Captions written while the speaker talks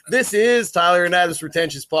This is Tyler and Adam's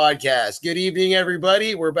Pretentious Podcast. Good evening,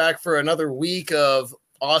 everybody. We're back for another week of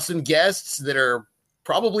awesome guests that are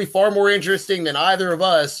probably far more interesting than either of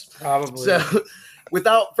us. Probably. So,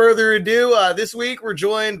 without further ado, this week we're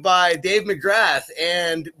joined by Dave McGrath.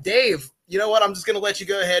 And Dave, you know what? I'm just going to let you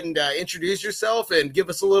go ahead and introduce yourself and give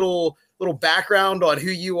us a little background on who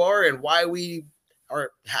you are and why we are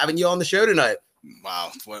having you on the show tonight.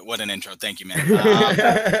 Wow, what an intro! Thank you, man.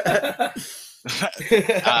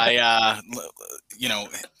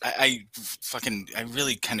 I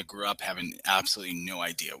really kind of grew up having absolutely no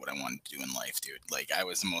idea what I wanted to do in life, dude. Like, I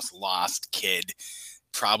was the most lost kid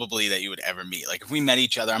probably that you would ever meet. Like, if we met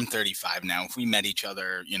each other, I'm 35 now. If we met each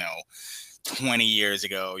other, 20 years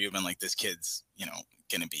ago, you'd been like, this kid's,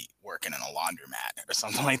 going to be working in a laundromat or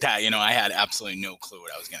something like that. I had absolutely no clue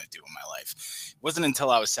what I was going to do in my life. It wasn't until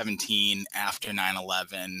I was 17 after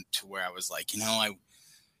 9/11 to where I was like,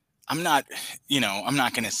 I'm not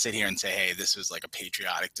going to sit here and say, hey, this was like a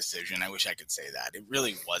patriotic decision. I wish I could say that. It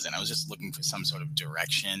really wasn't. I was just looking for some sort of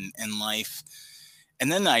direction in life.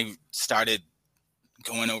 And then I started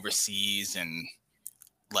going overseas and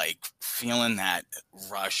like feeling that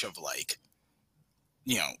rush of like,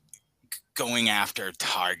 going after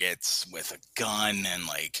targets with a gun and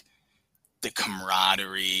like the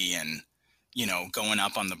camaraderie and, going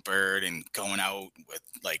up on the bird and going out with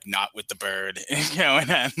like not with the bird, and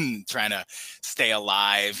then trying to stay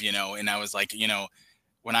alive, and I was like,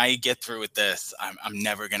 when I get through with this, I'm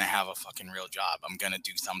never going to have a fucking real job. I'm going to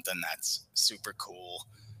do something that's super cool.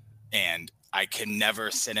 And I can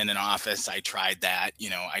never sit in an office. I tried that,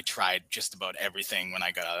 I tried just about everything when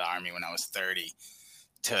I got out of the Army when I was 30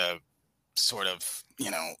 to sort of,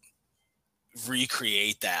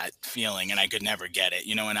 recreate that feeling, and I could never get it,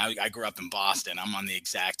 and I grew up in Boston. I'm on the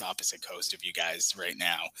exact opposite coast of you guys right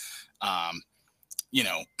now.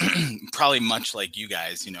 Probably much like you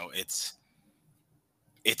guys,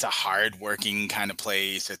 it's a hard working kind of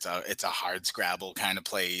place. It's a hard scrabble kind of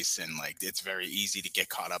place. And like, it's very easy to get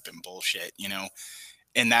caught up in bullshit,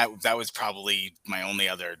 and that was probably my only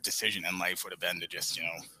other decision in life would have been to just,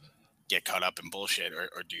 get caught up in bullshit or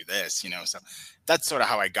do this, so that's sort of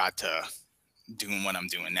how I got to doing what I'm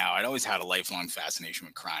doing now. I'd always had a lifelong fascination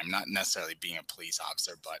with crime, not necessarily being a police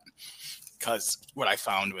officer, but because what I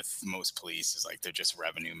found with most police is like they're just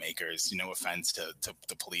revenue makers. No offense to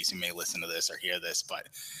the police who may listen to this or hear this, but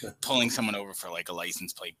pulling someone over for like a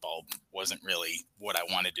license plate bulb wasn't really what I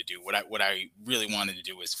wanted to do. What I really wanted to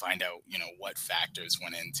do was find out, what factors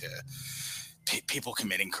went into people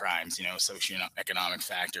committing crimes, socioeconomic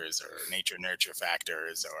factors or nature nurture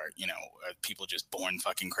factors, or are people just born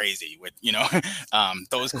fucking crazy with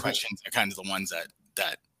those questions are kind of the ones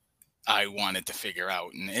that I wanted to figure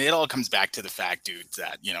out. And it all comes back to the fact, dude,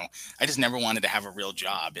 that I just never wanted to have a real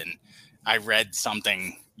job. And I read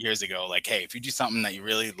something years ago like, hey, if you do something that you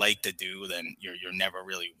really like to do, then you're never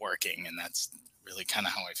really working. And that's really kind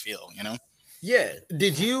of how I feel, Yeah.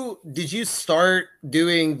 Did you start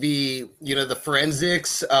doing the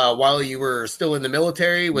forensics while you were still in the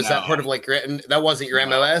military? Was that part of like that wasn't your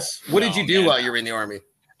MOS? What did you do while you were in the Army?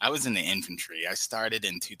 I was in the infantry. I started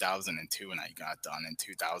in 2002 and I got done in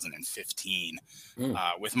 2015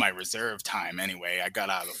 with my reserve time. Anyway, I got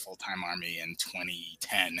out of the full-time Army in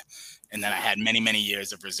 2010, and then I had many, many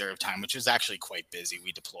years of reserve time, which was actually quite busy.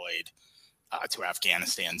 We deployed to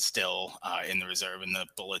Afghanistan still in the reserve, and the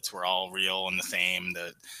bullets were all real and the same.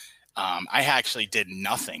 I actually did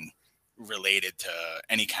nothing related to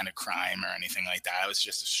any kind of crime or anything like that. I was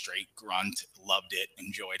just a straight grunt, loved it,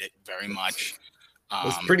 enjoyed it very much. It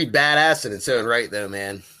was pretty badass in its own right, though,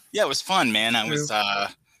 man. Yeah, it was fun, man. I was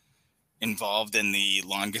involved in the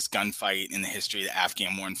longest gunfight in the history of the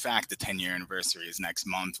Afghan war. In fact, the 10-year anniversary is next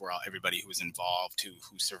month, where everybody who was involved, who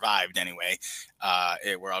survived anyway,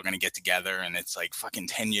 we're all going to get together. And it's like fucking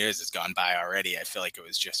 10 years has gone by already. I feel like it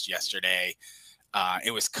was just yesterday.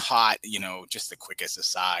 It was caught, just the quickest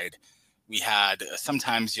aside. We had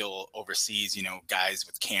sometimes you'll overseas, guys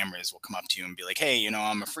with cameras will come up to you and be like, hey,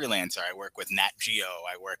 I'm a freelancer. I work with Nat Geo.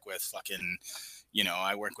 I work with fucking,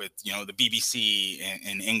 I work with, the BBC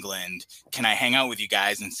in England. Can I hang out with you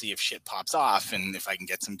guys and see if shit pops off and if I can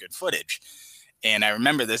get some good footage? And I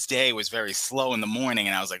remember this day was very slow in the morning.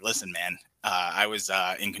 And I was like, listen, man, I was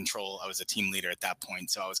in control. I was a team leader at that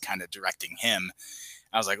point. So I was kind of directing him.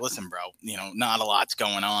 I was like, listen, bro, not a lot's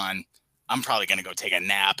going on. I'm probably going to go take a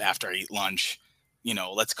nap after I eat lunch.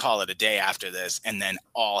 Let's call it a day after this. And then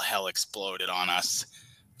all hell exploded on us.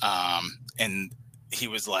 And he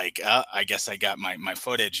was like, I guess I got my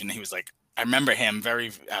footage. And he was like, I remember him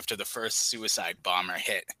after the first suicide bomber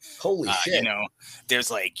hit. Holy shit. You know, there's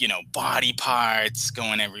like, you know, body parts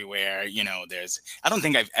going everywhere. You know, I don't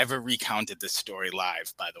think I've ever recounted this story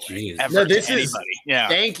live, by the way, ever to anybody. Yeah.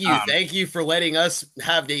 Thank you for letting us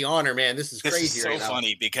have the honor, man. This is crazy. This is so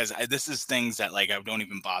funny because this is things that like I don't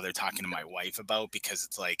even bother talking to my wife about, because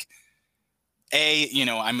it's like, you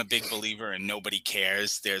know, I'm a big believer in nobody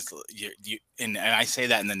cares. And I say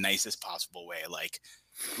that in the nicest possible way. Like,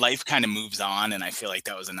 life kind of moves on, and I feel like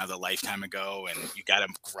that was another lifetime ago, and you got to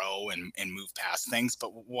grow and move past things.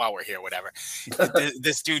 But while we're here, whatever.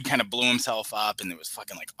 This dude kind of blew himself up, and there was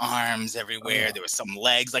fucking like arms everywhere. There was some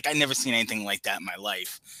legs. Like, I never seen anything like that in my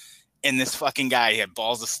life. And this fucking guy, he had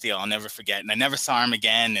balls of steel. I'll never forget. And I never saw him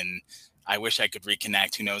again. And I wish I could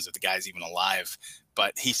reconnect. Who knows if the guy's even alive?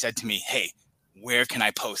 But he said to me, "Hey, where can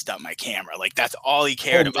I post up my camera?" Like, that's all he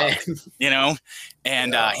cared about, you know?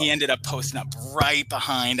 And he ended up posting up right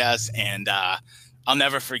behind us. And I'll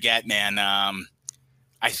never forget, man.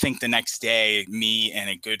 I think the next day, me and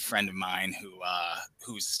a good friend of mine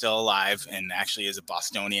who's still alive and actually is a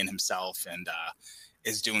Bostonian himself and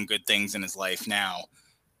is doing good things in his life now.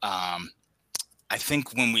 I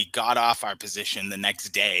think when we got off our position the next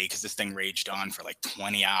day, because this thing raged on for like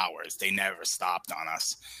 20 hours, they never stopped on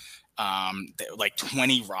us. Like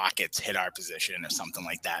 20 rockets hit our position or something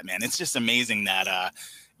like that, man. It's just amazing that,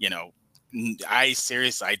 you know, I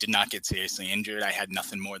did not get seriously injured. I had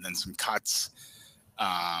nothing more than some cuts,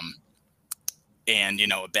 and, you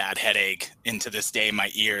know, a bad headache. And to this day, my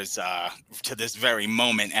ears, to this very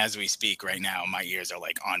moment, as we speak right now, my ears are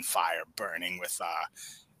like on fire, burning with,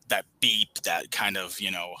 that beep, that kind of,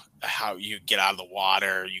 you know, how you get out of the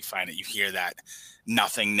water, you find it, you hear that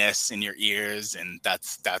nothingness in your ears, and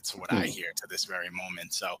that's what I hear to this very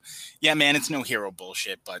moment. So yeah, man, it's no hero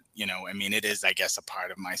bullshit, but, you know, I mean, it is, I guess, a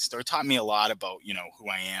part of my story. It taught me a lot about, you know, who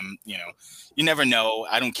I am. You know, you never know.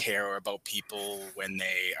 I don't care about people when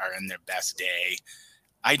they are in their best day.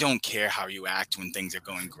 I don't care how you act when things are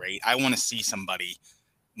going great. I want to see somebody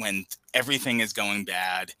when everything is going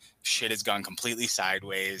bad, shit has gone completely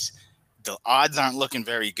sideways, the odds aren't looking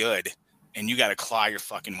very good, and you got to claw your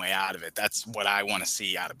fucking way out of it. That's what I want to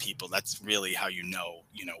see out of people. That's really how you know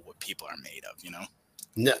what people are made of, you know?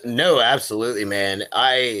 No, absolutely, man.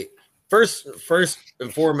 First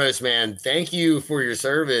and foremost, man, thank you for your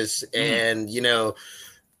service and, you know,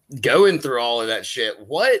 going through all of that shit.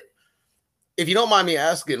 What, if you don't mind me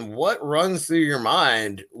asking, what runs through your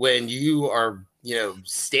mind when you are, you know,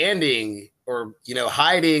 standing or, you know,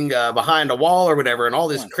 hiding behind a wall or whatever, and all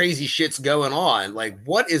this crazy shit's going on? Like,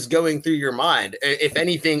 what is going through your mind, if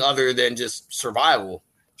anything other than just survival?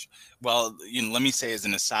 Well, you know, let me say as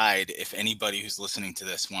an aside, if anybody who's listening to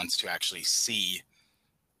this wants to actually see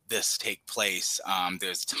this take place,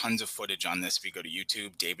 there's tons of footage on this. If you go to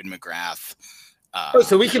YouTube, David McGrath.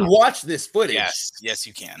 So we can watch this footage. Yes,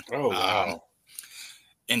 you can. Oh, wow.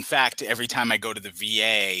 In fact, every time I go to the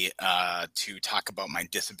VA to talk about my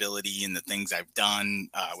disability and the things I've done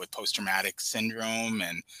with post-traumatic syndrome,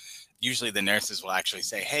 and usually the nurses will actually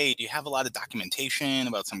say, "Hey, do you have a lot of documentation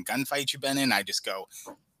about some gunfights you've been in?" I just go,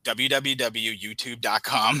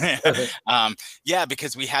 www.youtube.com. Yeah,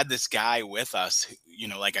 because we had this guy with us, you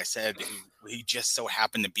know, like I said, he just so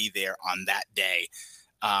happened to be there on that day.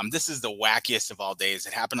 This is the wackiest of all days.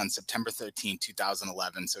 It happened on September 13,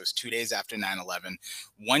 2011. So it's 2 days after 9/11,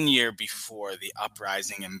 1 year before the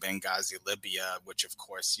uprising in Benghazi, Libya, which, of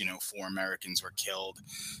course, you know, 4 Americans were killed.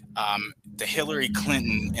 The Hillary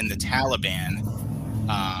Clinton and the Taliban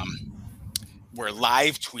were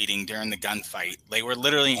live tweeting during the gunfight. They were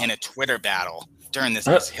literally in a Twitter battle during this.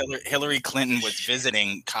 Hillary Clinton was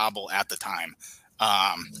visiting Kabul at the time.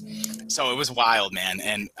 So it was wild, man.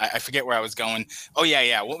 And I forget where I was going. Oh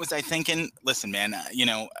yeah. What was I thinking? Listen, man, you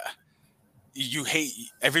know,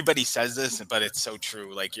 everybody says this, but it's so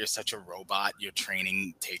true. Like, you're such a robot, your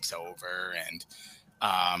training takes over, and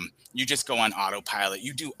you just go on autopilot.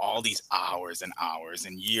 You do all these hours and hours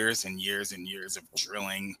and years and years and years of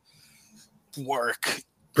drilling work,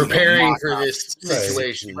 preparing for this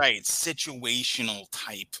situation. Right. Situational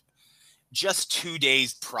type. Just 2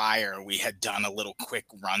 days prior, we had done a little quick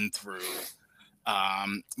run through,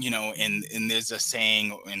 you know, and there's a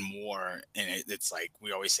saying in war, and it's like,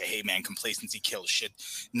 we always say, "Hey man, complacency kills shit."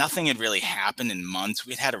 Nothing had really happened in months.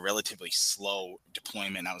 We'd had a relatively slow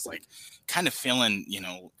deployment. I was like kind of feeling, you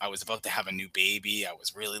know, I was about to have a new baby. I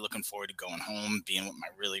was really looking forward to going home, being with my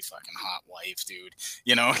really fucking hot wife, dude,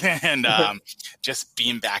 you know, and just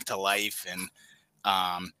being back to life. And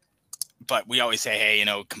but we always say, hey,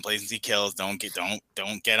 complacency kills. Don't get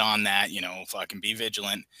on that. Fucking be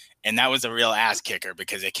vigilant. And that was a real ass kicker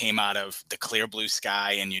because it came out of the clear blue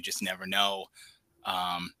sky, and you just never know.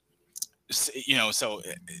 So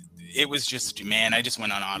it was just, man, I just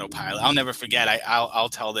went on autopilot. I'll never forget. I'll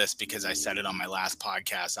tell this because I said it on my last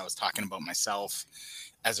podcast. I was talking about myself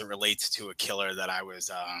as it relates to a killer that I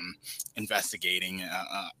was investigating,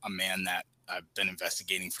 a man that I've been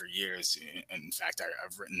investigating for years. In fact,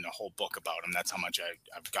 I've written a whole book about him. That's how much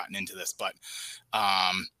I've gotten into this. But,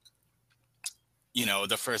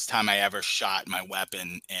 the first time I ever shot my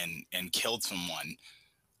weapon and killed someone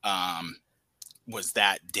was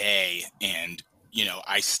that day. And,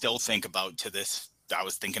 I still think about I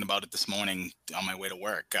was thinking about it this morning on my way to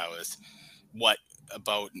work. What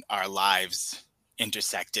about our lives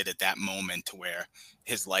intersected at that moment to where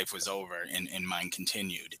his life was over and mine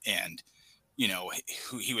continued. And,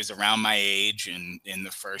 he was around my age, and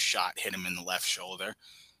the first shot hit him in the left shoulder,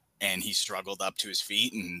 and he struggled up to his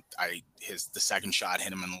feet, and the second shot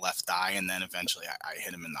hit him in the left thigh, and then eventually I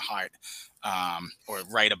hit him in the heart, or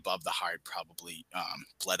right above the heart, probably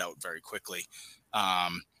bled out very quickly.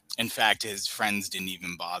 In fact, his friends didn't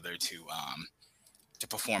even bother to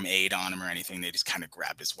perform aid on him or anything. They just kind of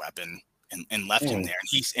grabbed his weapon and left him there.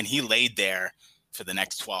 And he laid there for the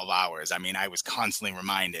next 12 hours. I mean, I was constantly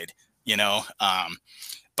reminded,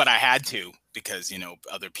 but I had to, because,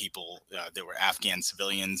 other people, there were Afghan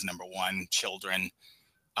civilians, number one, children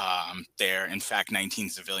there. In fact, 19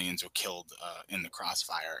 civilians were killed in the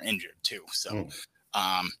crossfire, injured too. So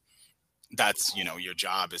that's, your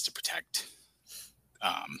job is to protect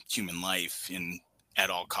human life at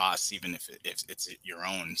all costs, even if it's your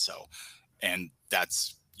own. So, and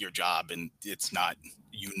that's your job, and it's not,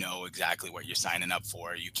 exactly what you're signing up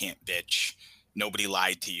for. You can't bitch. Nobody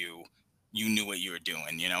lied to you. You knew what you were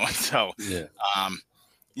doing, So,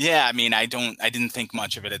 I mean, I didn't think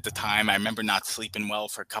much of it at the time. I remember not sleeping well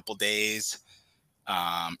for a couple days.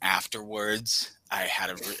 Afterwards, I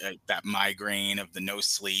had that migraine of the no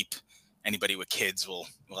sleep. Anybody with kids will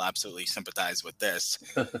absolutely sympathize with this.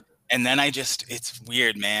 And then it's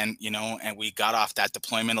weird, man, and we got off that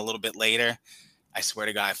deployment a little bit later. I swear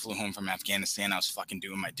to God, I flew home from Afghanistan. I was fucking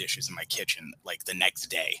doing my dishes in my kitchen like the next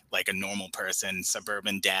day, like a normal person,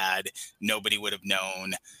 suburban dad. Nobody would have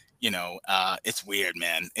known, it's weird,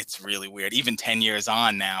 man. It's really weird. Even 10 years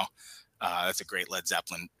on now, that's a great Led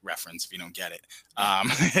Zeppelin reference if you don't get it.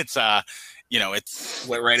 It's, it's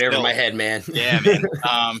went right over my head, man. Yeah, man.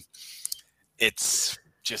 It's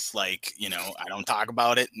just like, I don't talk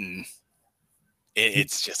about it, and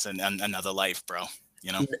it's just another life, bro.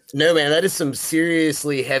 No, man, that is some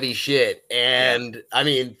seriously heavy shit. And I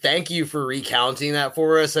mean, thank you for recounting that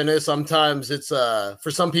for us. I know sometimes it's for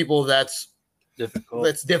some people that's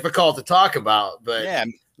difficult to talk about, but I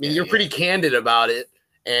mean, you're pretty candid about it.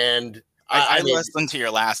 And I listened to your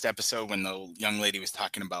last episode when the young lady was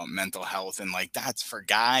talking about mental health, and like, that's for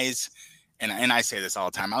guys. And I say this all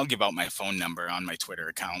the time. I'll give out my phone number on my Twitter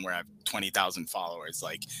account where I have 20,000 followers,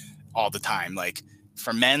 like, all the time. Like,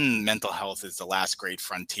 for men, mental health is the last great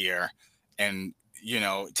frontier. And,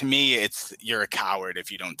 to me, you're a coward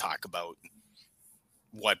if you don't talk about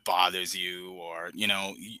what bothers you, or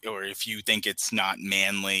if you think it's not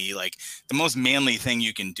manly. Like, the most manly thing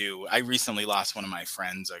you can do. I recently lost one of my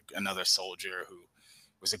friends, another soldier who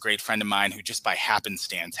was a great friend of mine, who just by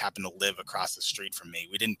happenstance happened to live across the street from me.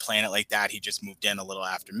 We didn't plan it like that. He just moved in a little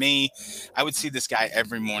after me. I would see this guy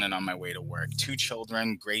every morning on my way to work. 2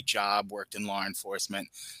 children, great job, worked in law enforcement.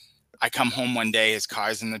 I come home one day, his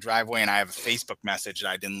car's in the driveway, and I have a Facebook message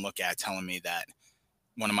that I didn't look at telling me that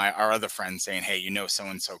one of our other friends saying, hey,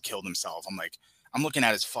 so-and-so killed himself. I'm like, I'm looking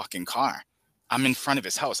at his fucking car. I'm in front of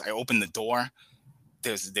his house. I open the door.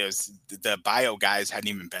 There's the bio guys hadn't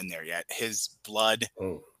even been there yet. His blood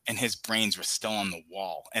and his brains were still on the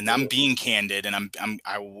wall. And I'm being candid, and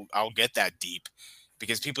I'll get that deep,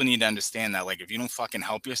 because people need to understand that, like, if you don't fucking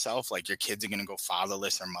help yourself, like, your kids are going to go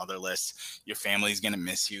fatherless or motherless. Your family's going to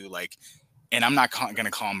miss you. Like, and I'm not going to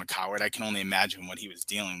call him a coward. I can only imagine what he was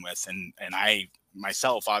dealing with. And I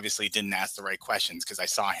myself obviously didn't ask the right questions, because I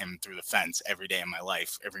saw him through the fence every day of my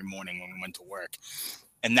life, every morning when we went to work.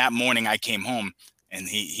 And that morning I came home, and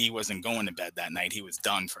he wasn't going to bed that night. He was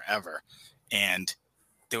done forever. And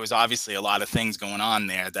there was obviously a lot of things going on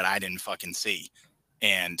there that I didn't fucking see.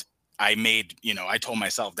 And I told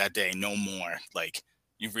myself that day, no more. Like,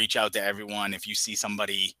 you reach out to everyone. If you see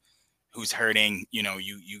somebody who's hurting, you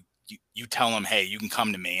tell them, hey, you can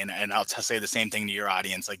come to me. And I'll say the same thing to your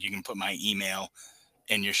audience. Like, you can put my email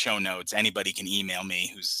in your show notes. Anybody can email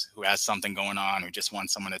me who has something going on, or just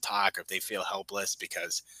wants someone to talk, or if they feel helpless,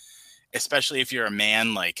 because especially if you're a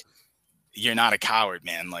man, like, you're not a coward,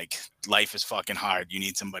 man. Like, life is fucking hard. You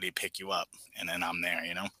need somebody to pick you up, and then I'm there,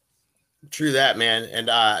 True that, man. And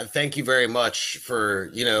thank you very much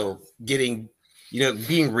for, getting,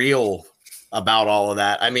 being real about all of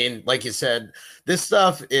that. I mean, like you said, this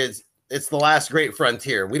stuff it's the last great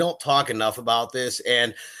frontier. We don't talk enough about this.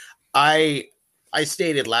 And I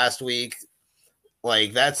stated last week,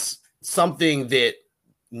 like, that's something that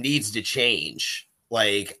needs to change.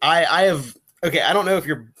 Like, I have, okay, I don't know if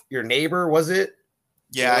your neighbor, was it?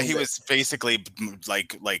 Yeah, he was basically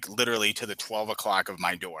like literally to the 12 o'clock of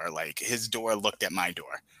my door. Like, his door looked at my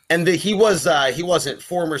door. And he wasn't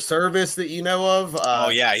former service that you know of. Oh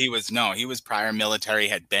yeah, he was prior military,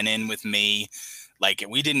 had been in with me. Like,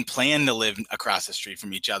 we didn't plan to live across the street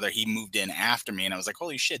from each other. He moved in after me, and I was like,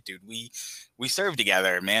 holy shit, dude, we served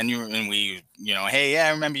together, man. Hey, yeah,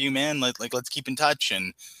 I remember you, man. Let's keep in touch.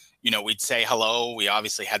 And we'd say hello. We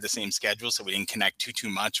obviously had the same schedule, so we didn't connect too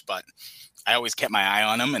much, but I always kept my eye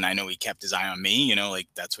on him, and I know he kept his eye on me. Like,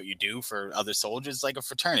 that's what you do for other soldiers, like a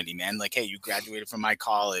fraternity, man. Like, hey, you graduated from my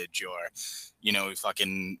college, or we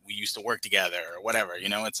used to work together, or whatever.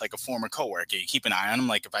 It's like a former coworker. You keep an eye on him.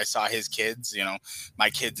 Like, if I saw his kids, my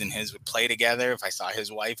kids and his would play together. If I saw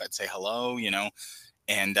his wife, I'd say hello.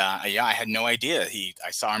 And yeah, I had no idea. I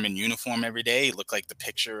saw him in uniform every day. He looked like the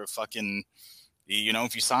picture of fucking.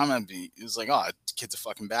 If you saw him, it was like, oh, this kid's a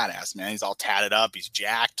fucking badass, man. He's all tatted up. He's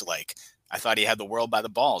jacked. Like, I thought he had the world by the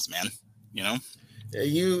balls, man.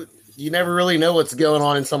 You never really know what's going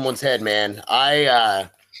on in someone's head, man. I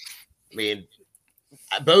mean,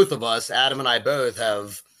 both of us, Adam and I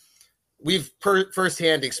both we've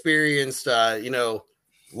firsthand experienced,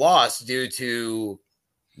 loss due to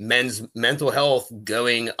men's mental health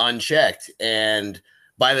going unchecked. And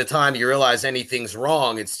by the time you realize anything's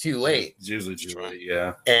wrong, it's too late. It's usually too late,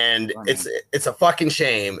 yeah. And it's a fucking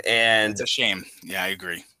shame. And it's a shame. Yeah, I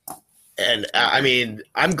agree. And I mean,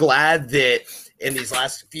 I'm glad that in these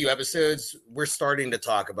last few episodes, we're starting to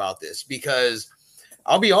talk about this, because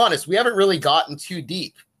I'll be honest, we haven't really gotten too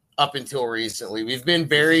deep up until recently. We've been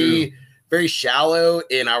very, very shallow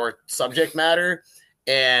in our subject matter.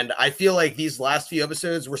 And I feel like these last few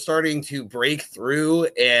episodes, we're starting to break through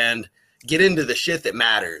and get into the shit that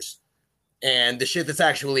matters and the shit that's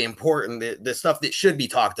actually important, the stuff that should be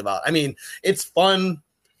talked about. I mean, it's fun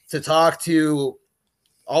to talk to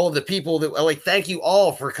all of the people that, like, thank you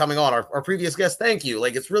all for coming on. Our previous guests, thank you.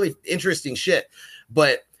 Like, it's really interesting shit,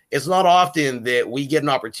 but it's not often that we get an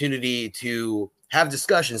opportunity to have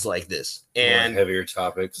discussions like this and more heavier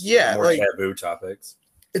topics. Yeah. More taboo topics.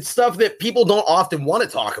 It's stuff that people don't often want to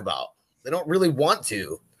talk about. They don't really want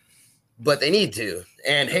to, but they need to.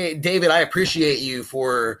 And hey, David, I appreciate you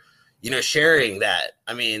for, sharing that.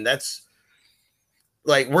 I mean, that's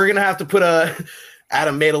like, we're going to have to put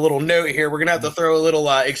Adam made a little note here. We're going to have to throw a little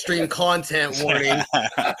extreme content warning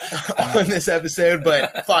on this episode,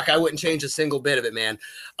 but fuck, I wouldn't change a single bit of it, man.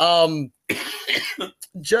 I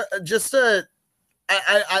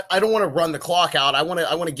don't want to run the clock out. I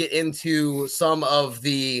want to get into some of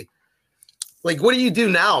the, like, what do you do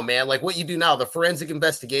now, man? Like, what you do now, the forensic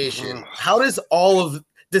investigation. How does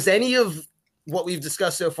any of what we've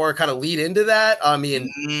discussed so far kind of lead into that? I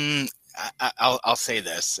mean, I'll say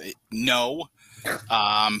this. No.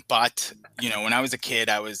 But when I was a kid,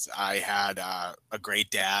 I had a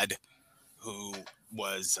great dad who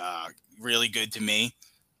was really good to me,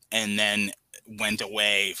 and then went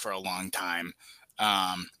away for a long time.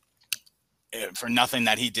 For nothing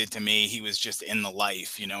that he did to me. He was just in the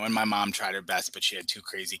life, and my mom tried her best, but she had two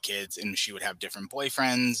crazy kids, and she would have different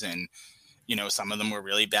boyfriends, and some of them were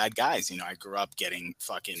really bad guys. I grew up getting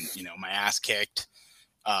fucking, my ass kicked.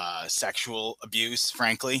 Sexual abuse,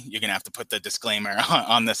 frankly. You're gonna have to put the disclaimer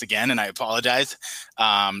on this again, and I apologize.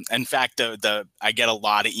 In fact, I get a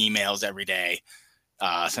lot of emails every day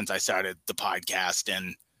since I started the podcast,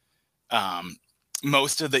 and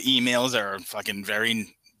most of the emails are fucking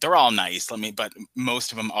they're all nice. But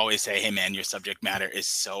most of them always say, hey man, your subject matter is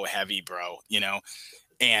so heavy, bro,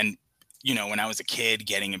 and when I was a kid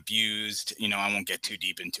getting abused, I won't get too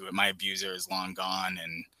deep into it. My abuser is long gone,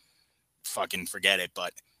 and fucking forget it.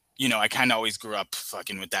 But I kind of always grew up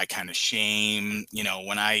fucking with that kind of shame.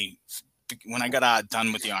 When I got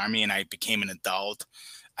done with the Army and I became an adult,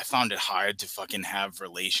 I found it hard to fucking have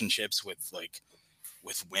relationships with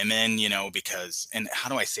women, because, and how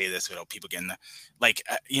do I say this without people getting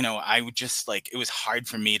I would just it was hard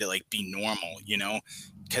for me to be normal,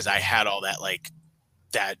 because I had all that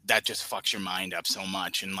that just fucks your mind up so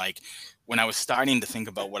much. And when I was starting to think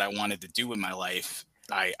about what I wanted to do with my life,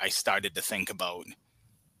 I started to think about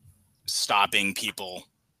stopping people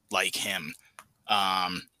like him.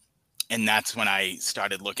 And that's when I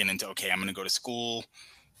started looking into, okay, I'm going to go to school,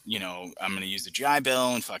 you know, I'm going to use the GI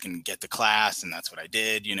Bill and fucking get the class. And that's what I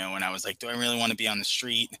did, you know, and I was like, do I really want to be on the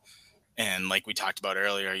street? And like we talked about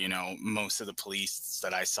earlier, you know, most of the police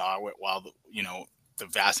that I saw, while, you know, the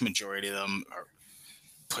vast majority of them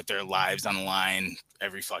put their lives on the line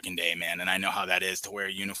every fucking day, man. And I know how that is to wear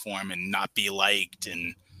a uniform and not be liked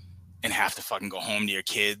and have to fucking go home to your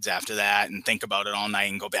kids after that and think about it all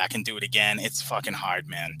night and go back and do it again. It's fucking hard,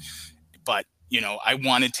 man. But, you know, I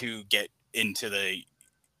wanted to get into the,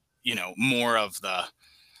 you know, more of the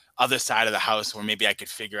other side of the house where maybe I could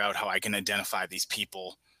figure out how I can identify these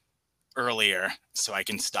people earlier so I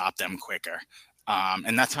can stop them quicker.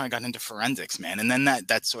 And that's how I got into forensics, man. And then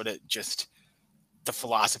that sort of just the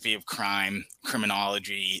philosophy of crime,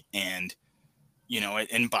 criminology, and, you know,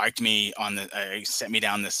 it embarked me on set me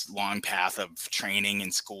down this long path of training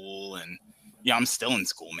in school. And, yeah, I'm still in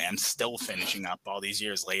school, man. I'm still finishing up all these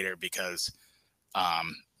years later because,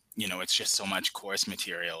 you know, it's just so much course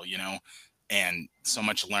material, you know, and so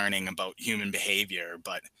much learning about human behavior.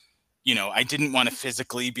 But, you know, I didn't want to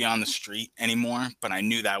physically be on the street anymore, but I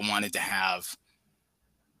knew that I wanted to have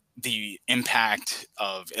the impact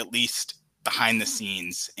of at least behind the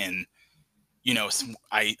scenes. And, you know,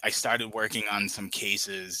 I started working on some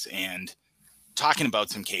cases and talking about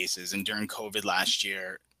some cases. And during COVID last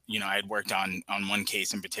year, you know, I had worked on one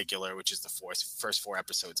case in particular, which is the first 4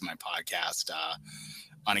 episodes of my podcast,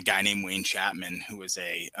 on a guy named Wayne Chapman, who was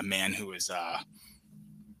a man who was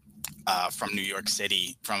from New York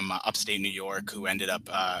City, from upstate New York, who ended up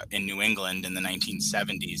in New England in the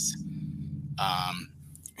 1970s,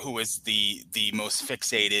 who was the most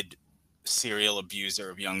fixated serial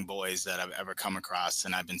abuser of young boys that I've ever come across.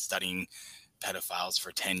 And I've been studying pedophiles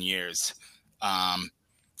for 10 years.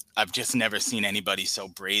 I've just never seen anybody so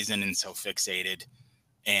brazen and so fixated.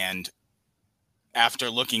 And after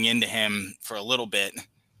looking into him for a little bit,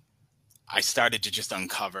 I started to just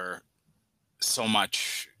uncover so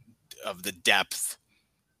much of the depth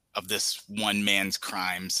of this one man's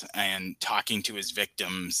crimes, and talking to his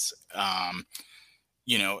victims.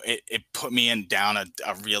 You know, it put me down a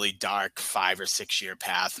really dark 5 or 6 year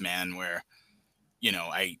path, man, where, you know,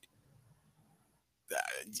 I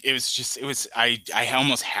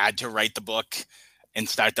almost had to write the book and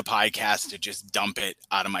start the podcast to just dump it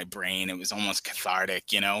out of my brain. It was almost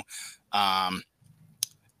cathartic, you know?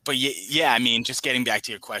 But yeah, I mean, just getting back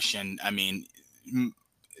to your question, I mean,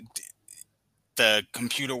 the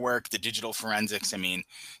computer work, the digital forensics, I mean,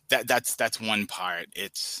 that's one part.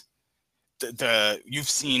 It's you've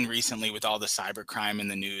seen recently with all the cybercrime in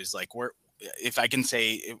the news, like if I can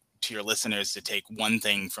say to your listeners to take one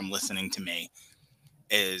thing from listening to me,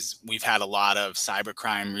 is we've had a lot of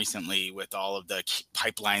cybercrime recently with all of the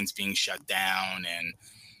pipelines being shut down, and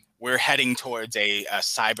we're heading towards a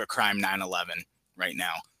cybercrime 9/11 right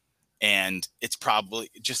now. And it's probably,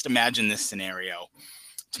 just imagine this scenario.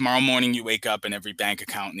 Tomorrow morning you wake up and every bank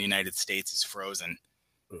account in the United States is frozen,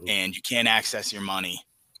 and you can't access your money.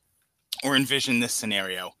 Or envision this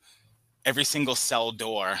scenario. Every single cell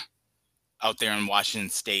door out there in Washington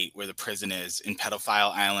State, where the prison is, in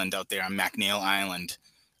Pedophile Island out there on McNeil Island,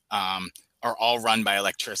 are all run by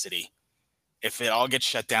electricity. If it all gets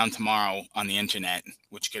shut down tomorrow on the internet,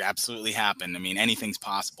 which could absolutely happen, I mean, anything's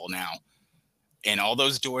possible now, and all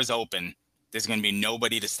those doors open, there's going to be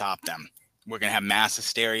nobody to stop them. We're going to have mass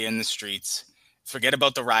hysteria in the streets. Forget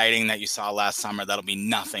about the rioting that you saw last summer. That'll be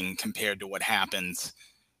nothing compared to what happens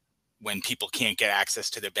when people can't get access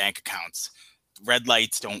to their bank accounts. Red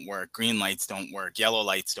lights don't work. Green lights don't work. Yellow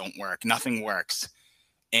lights don't work. Nothing works.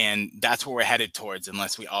 And that's where we're headed towards,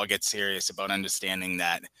 unless we all get serious about understanding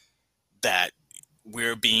that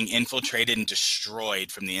we're being infiltrated and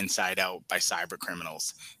destroyed from the inside out by cyber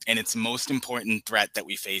criminals. And it's the most important threat that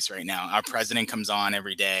we face right now. Our president comes on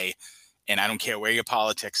every day, and I don't care where your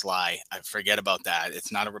politics lie. I forget about that.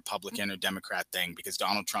 It's not a Republican or Democrat thing, because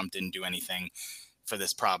Donald Trump didn't do anything for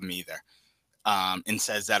this problem either. And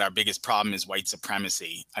says that our biggest problem is white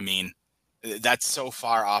supremacy. I mean, that's so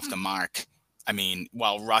far off the mark. I mean,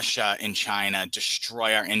 while Russia and China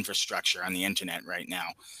destroy our infrastructure on the internet right now.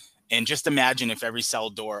 And just imagine if every cell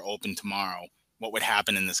door opened tomorrow, what would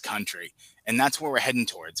happen in this country. And that's where we're heading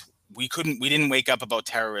towards. We didn't wake up about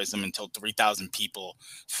terrorism until 3,000 people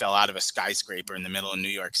fell out of a skyscraper in the middle of New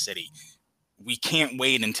York City. We can't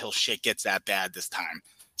wait until shit gets that bad this time.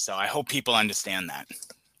 So I hope people understand that.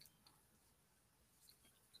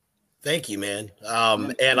 Thank you, man.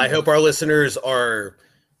 And I hope our listeners are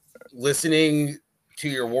listening to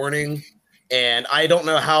your warning. And I don't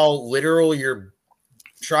know how literal you're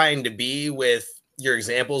trying to be with your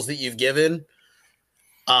examples that you've given.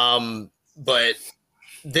 But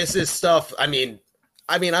this is stuff. I mean,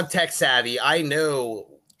 I'm tech savvy. I know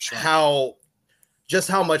how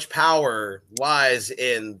much power lies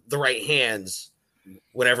in the right hands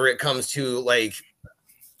whenever it comes to like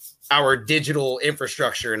our digital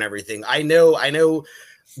infrastructure and everything. I know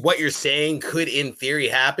what you're saying could in theory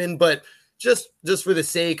happen, but just for the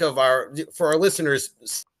sake of our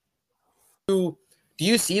listeners, do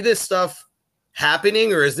you see this stuff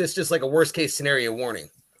happening, or is this just like a worst case scenario warning?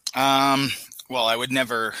 Well, I would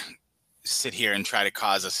never sit here and try to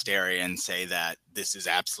cause hysteria and say that this is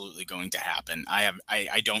absolutely going to happen.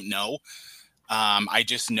 I don't know. I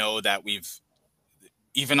just know that we've,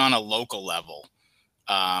 even on a local level,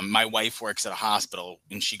 my wife works at a hospital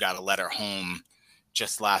and she got a letter home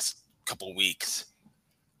just last couple weeks.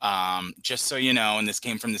 Just so you know, and this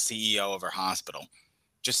came from the CEO of her hospital.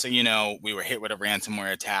 Just so you know, we were hit with a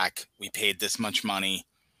ransomware attack. We paid this much money.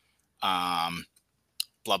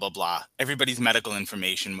 Blah, blah, blah. Everybody's medical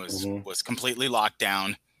information was completely locked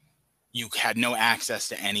down. You had no access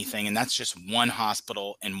to anything. And that's just one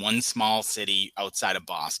hospital in one small city outside of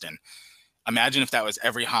Boston. Imagine if that was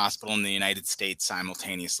every hospital in the United States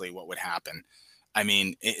simultaneously, what would happen? I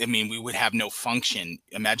mean, we would have no function.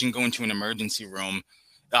 Imagine going to an emergency room.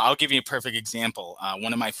 I'll give you a perfect example.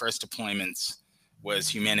 One of my first deployments was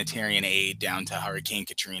humanitarian aid down to Hurricane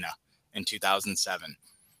Katrina in 2007.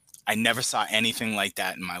 I never saw anything like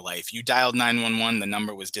that in my life. You dialed 911, the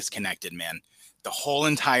number was disconnected, man. The whole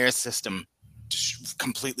entire system just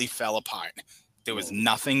completely fell apart. There was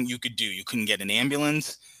nothing you could do. You couldn't get an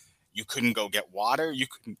ambulance. You couldn't go get water. You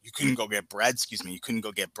couldn't go get bread. You couldn't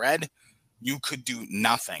go get bread. You could do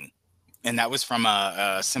nothing. And that was from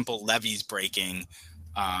a simple levees breaking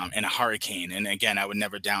and a hurricane. And again, I would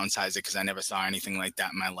never downsize it because I never saw anything like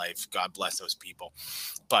that in my life. God bless those people.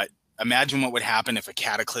 But imagine what would happen if a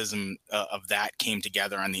cataclysm of that came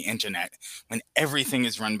together on the internet, when everything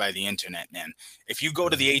is run by the internet, man. If you go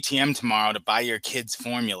to the ATM tomorrow to buy your kid's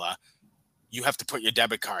formula, you have to put your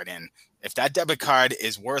debit card in. If that debit card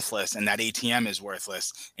is worthless and that ATM is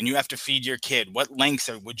worthless and you have to feed your kid, what lengths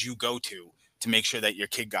would you go to make sure that your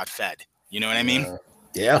kid got fed? You know what I mean?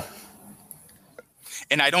 Yeah.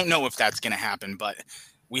 And I don't know if that's going to happen, but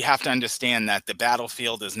we have to understand that the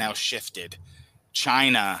battlefield is now shifted.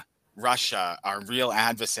 China, Russia, our real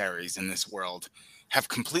adversaries in this world, have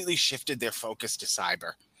completely shifted their focus to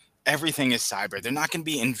cyber. Everything is cyber. They're not going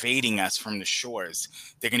to be invading us from the shores.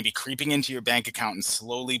 They're going to be creeping into your bank account and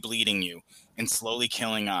slowly bleeding you and slowly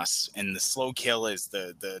killing us. And the slow kill is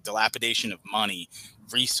the dilapidation of money,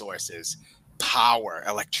 resources, power,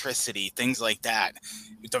 electricity, things like that.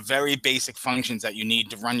 The very basic functions that you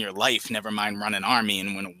need to run your life, never mind run an army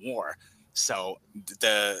and win a war. So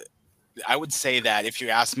I would say that if you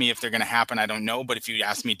ask me if they're going to happen, I don't know. But if you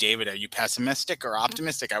ask me, David, are you pessimistic or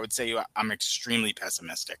optimistic? I would say I'm extremely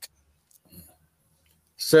pessimistic.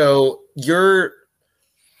 So you're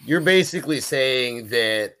basically saying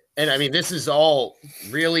that, and I mean, this is all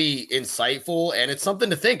really insightful and it's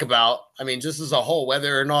something to think about. I mean, just as a whole,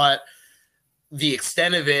 whether or not the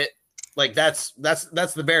extent of it, like that's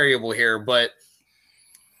the variable here. But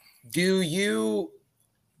do you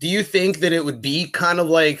think that it would be kind of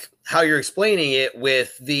like how you're explaining it,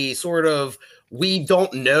 with the sort of, we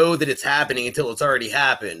don't know that it's happening until it's already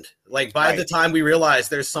happened? Like by the time we realize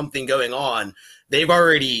there's something going on, they've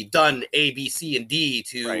already done A, B, C, and D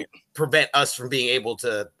to prevent us from being able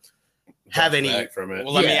to have any from it.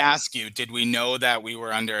 Well, let me ask you, did we know that we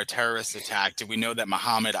were under a terrorist attack? Did we know that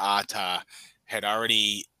Mohammed Atta had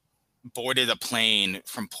already boarded a plane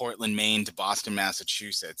from Portland, Maine to Boston,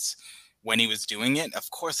 Massachusetts when he was doing it? Of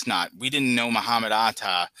course not. We didn't know Mohammed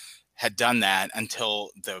Atta had done that until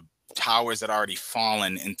the towers had already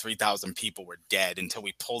fallen and 3,000 people were dead, until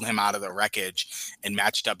we pulled him out of the wreckage and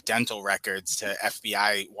matched up dental records to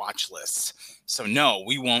FBI watch lists. So no,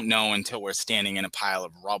 we won't know until we're standing in a pile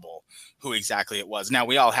of rubble who exactly it was. Now,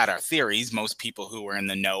 we all had our theories. Most people who were in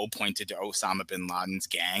the know pointed to Osama bin Laden's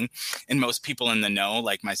gang, and most people in the know,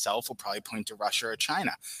 like myself, will probably point to Russia or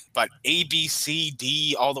China. But A, B, C,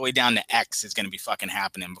 D, all the way down to X is going to be fucking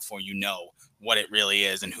happening before you know what it really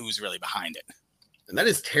is and who's really behind it. And that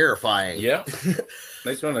is terrifying. Yeah.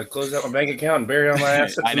 I just want to close out my bank account and bury all my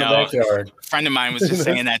assets I know. in the backyard. A friend of mine was just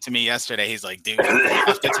saying that to me yesterday. He's like, dude,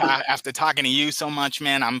 after talking to you so much,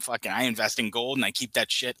 man, I invest in gold and I keep that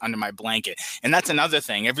shit under my blanket. And that's another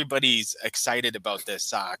thing. Everybody's excited about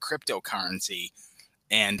this cryptocurrency.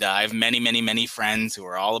 And I have many, many, many friends who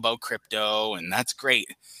are all about crypto, and that's great.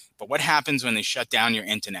 But what happens when they shut down your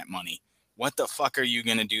internet money? What the fuck are you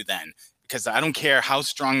going to do then? because I don't care how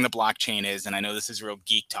strong the blockchain is, and I know this is real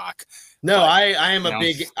geek talk. No, but, I am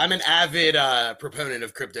I'm an avid proponent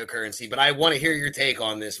of cryptocurrency, but I want to hear your take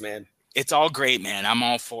on this, man. It's all great, man. I'm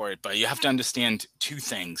all for it, but you have to understand two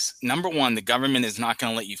things. Number one, the government is not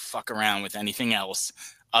going to let you fuck around with anything else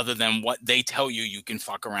other than what they tell you can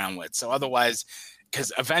fuck around with. So otherwise,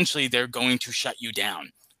 because eventually they're going to shut you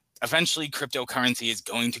down. Eventually, cryptocurrency is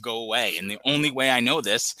going to go away. And the only way I know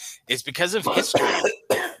this is because of history.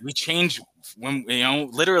 We change when,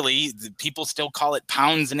 literally the people still call it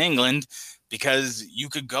pounds in England because you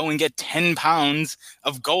could go and get 10 pounds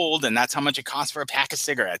of gold, and that's how much it cost for a pack of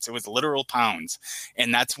cigarettes. It was literal pounds.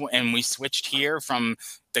 And and we switched here from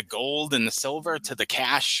the gold and the silver to the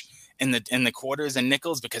cash and the quarters and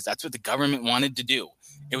nickels because that's what the government wanted to do.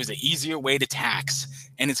 It was an easier way to tax.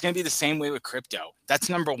 And it's going to be the same way with crypto. That's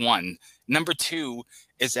number one. Number two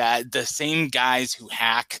is that the same guys who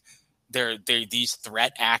hack, they're these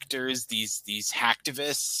threat actors, these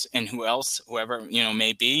hacktivists, and whoever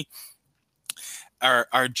may be,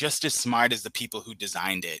 are just as smart as the people who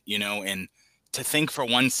designed it, and to think for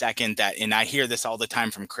 1 second that, and I hear this all the time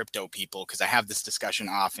from crypto people, because I have this discussion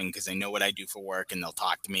often because they know what I do for work and they'll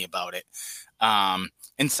talk to me about it. And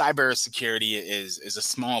cybersecurity is a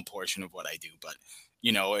small portion of what I do, but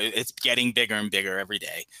it's getting bigger and bigger every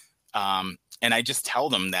day. And I just tell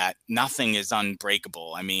them that nothing is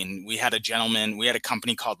unbreakable. I mean, we had a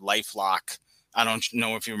company called LifeLock. I don't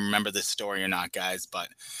know if you remember this story or not, guys, but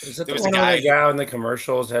there was a guy in the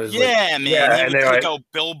commercials had his man. Yeah, he would go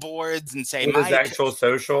billboards and say, "My actual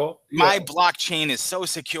social, my blockchain is so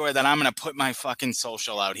secure that I'm going to put my fucking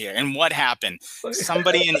social out here." And what happened?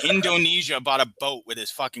 Somebody in Indonesia bought a boat with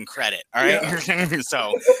his fucking credit. All right, yeah.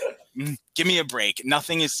 So give me a break.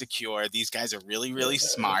 Nothing is secure. These guys are really, really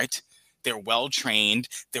smart. They're well-trained.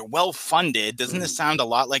 They're well-funded. Doesn't this sound a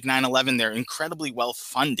lot like 9/11? They're incredibly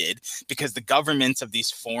well-funded because the governments of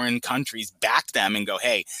these foreign countries back them and go,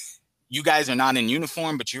 hey, you guys are not in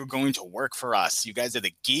uniform, but you're going to work for us. You guys are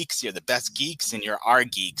the geeks. You're the best geeks, and you're our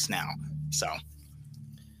geeks now. So.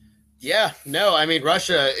 Yeah, no, I mean,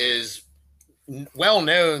 Russia is well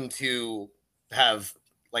known to have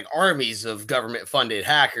like armies of government funded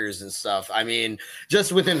hackers and stuff. I mean,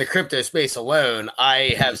 just within the crypto space alone,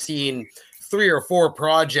 I have seen 3 or 4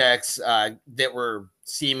 projects that were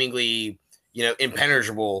seemingly,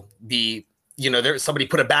 impenetrable. Somebody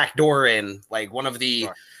put a back door in, like one of the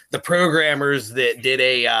programmers that did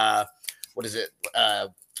an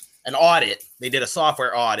audit. They did a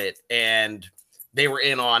software audit and they were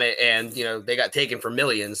in on it, and, they got taken for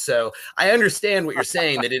millions. So I understand what you're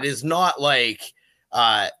saying, that it is not like,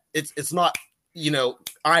 it's not,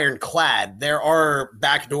 ironclad. There are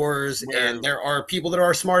backdoors and there are people that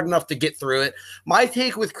are smart enough to get through it. My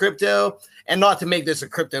take with crypto, and not to make this a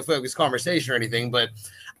crypto focused conversation or anything, but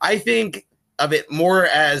I think of it more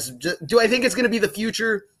as, do I think it's going to be the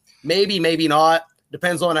future? Maybe, maybe not.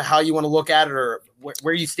 Depends on how you want to look at it or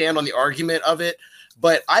where you stand on the argument of it.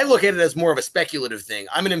 But I look at it as more of a speculative thing.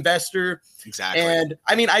 I'm an investor. Exactly. And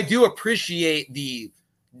I mean, I do appreciate the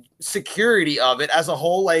security of it as a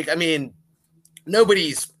whole. Like, I mean,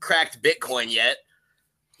 nobody's cracked Bitcoin yet.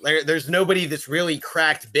 There's nobody that's really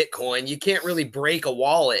cracked Bitcoin. You can't really break a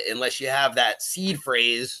wallet unless you have that seed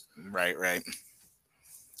phrase. Right.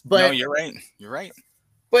 But no, you're right.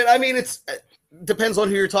 But I mean, it depends on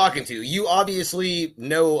who you're talking to. You obviously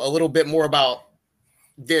know a little bit more about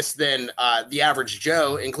this than the average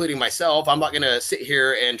Joe, including myself. I'm not going to sit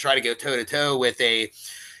here and try to go toe to toe with a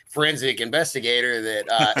forensic investigator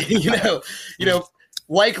that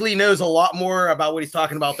likely knows a lot more about what he's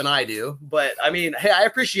talking about than I do. But I mean, hey, I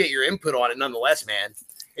appreciate your input on it nonetheless, man.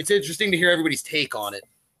 It's interesting to hear everybody's take on it.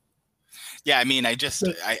 Yeah, I mean, I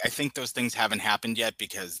think those things haven't happened yet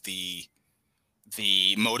because the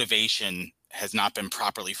motivation has not been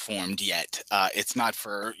properly formed yet. It's not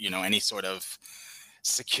for any sort of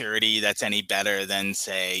security that's any better than,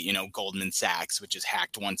 say, Goldman Sachs, which is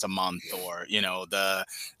hacked once a month, or the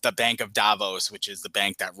Bank of Davos, which is the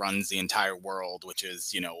bank that runs the entire world, which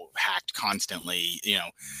is hacked constantly.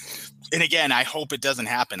 And again, I hope it doesn't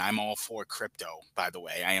happen. I'm all for crypto, by the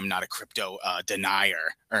way. I am not a crypto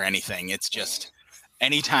denier or anything. It's just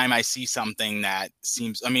anytime I see something that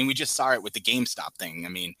seems, I mean, we just saw it with the GameStop thing. I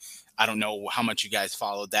mean, I don't know how much you guys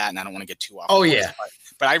followed that, and I don't want to get too off. Oh, yeah.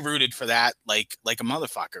 But I rooted for that like a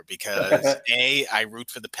motherfucker because I root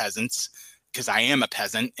for the peasants because I am a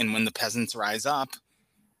peasant. And when the peasants rise up,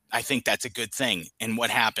 I think that's a good thing. And what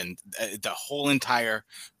happened? The whole entire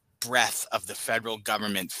breadth of the federal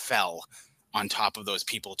government fell on top of those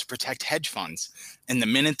people to protect hedge funds. And the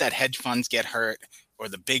minute that hedge funds get hurt or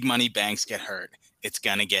the big money banks get hurt, it's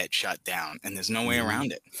going to get shut down. And there's no way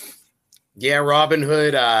around it. Yeah,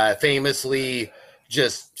 Robinhood famously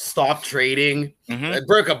just stopped trading. Mhm. It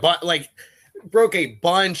broke a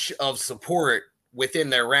bunch of support within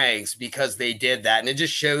their ranks because they did that, and it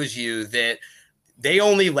just shows you that they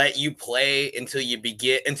only let you play until they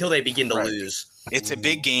begin to Right. lose. It's a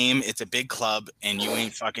big game, it's a big club, and you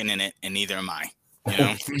ain't fucking in it, and neither am I. You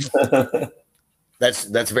know?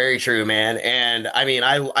 That's very true, man. And I mean,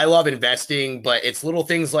 I love investing, but it's little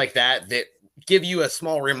things like that that give you a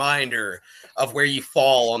small reminder of where you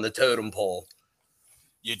fall on the totem pole.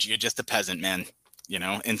 You're just a peasant, man, you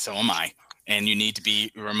know, and so am I. And you need to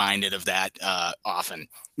be reminded of that often.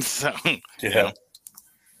 So, you know.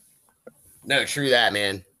 No, true that,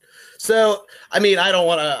 man. So, I mean, I don't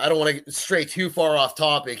want to stray too far off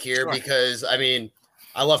topic here Sure. because I mean,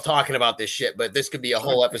 I love talking about this shit, but this could be a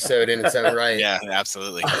whole episode in its own right. Yeah,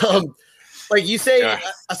 absolutely. Like you say, Yeah.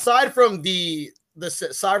 aside from the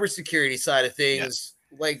cybersecurity side of things,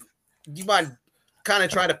 like, do you mind kind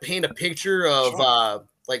of trying to paint a picture of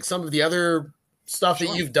like some of the other stuff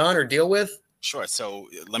that you've done or deal with? Sure. So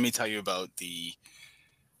let me tell you about the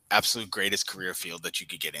absolute greatest career field that you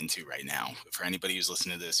could get into right now. For anybody who's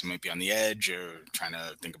listening to this who might be on the edge or trying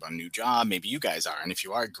to think about a new job, maybe you guys are. And if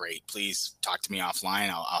you are, great, please talk to me offline.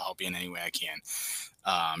 I'll help you in any way I can.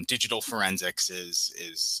 Digital forensics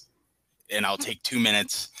is, and I'll take 2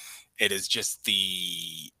 minutes. It is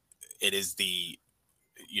the,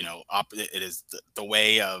 you know, it is the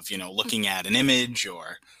way of, you know, looking at an image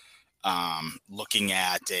or looking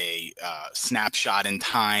at a snapshot in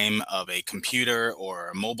time of a computer or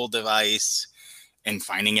a mobile device and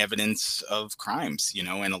finding evidence of crimes, you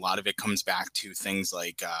know, and a lot of it comes back to things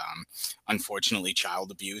like, unfortunately, child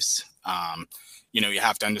abuse. You know, you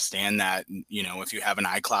have to understand that, you know, if you have an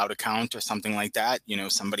iCloud account or something like that, you know,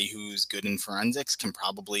 somebody who's good in forensics can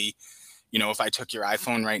probably, you know, if I took your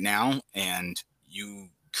iPhone right now and you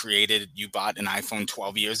bought an iPhone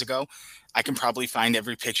 12 years ago, I can probably find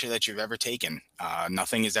every picture that you've ever taken.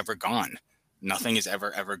 Nothing is ever gone. Nothing is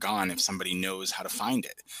ever gone if somebody knows how to find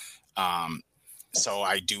it. So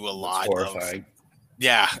I do a lot of,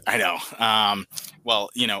 yeah, I know. Well,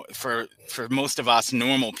 you know, for most of us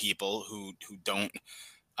normal people who don't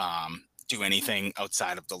do anything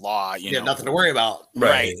outside of the law, you know, nothing to worry about.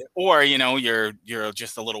 Right. Or, you know, you're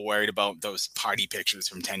just a little worried about those party pictures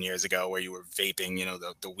from 10 years ago where you were vaping, you know,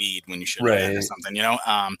 the weed when you should have been or something, you know?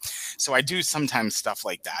 So I do sometimes stuff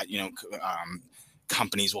like that, you know,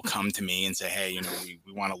 companies will come to me and say, hey, you know, we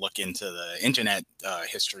want to look into the internet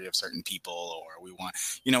history of certain people, or we want,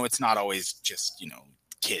 you know, it's not always just, you know,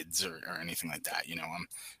 kids or anything like that. You know, I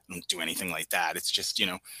don't do anything like that. It's just, you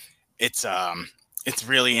know, it's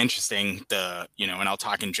really interesting, you know, and I'll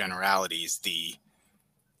talk in generalities, the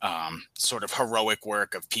sort of heroic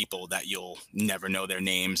work of people that you'll never know their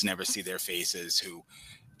names, never see their faces, who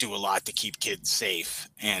do a lot to keep kids safe.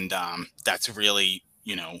 And that's really,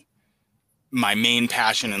 you know, my main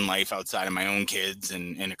passion in life outside of my own kids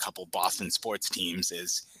and a couple Boston sports teams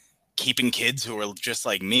is keeping kids who are just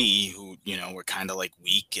like me, who, you know, were kind of like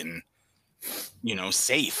weak and, you know,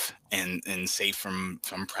 safe and safe from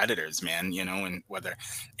predators, man, you know, and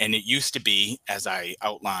it used to be, as I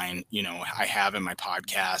outline, you know, I have in my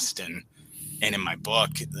podcast and in my book,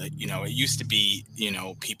 you know, it used to be, you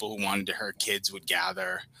know, people who wanted to hurt kids would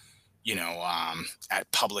gather, you know,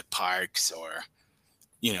 at public parks or,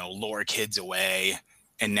 you know, lure kids away.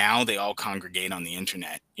 And now they all congregate on the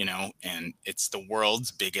internet, you know, and it's the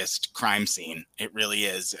world's biggest crime scene. It really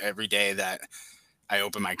is. Every day that I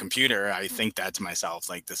open my computer, I think that to myself,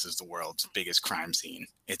 like, this is the world's biggest crime scene.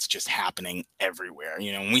 It's just happening everywhere.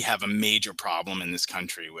 You know, and we have a major problem in this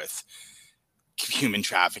country with human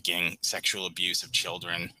trafficking, sexual abuse of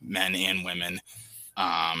children, men and women.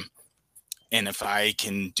 And if I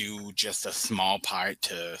can do just a small part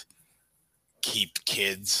to keep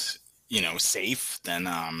kids, you know, safe, then,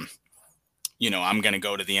 you know, I'm going to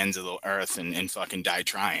go to the ends of the earth and fucking die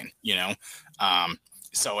trying, you know?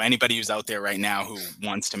 So anybody who's out there right now who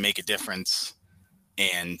wants to make a difference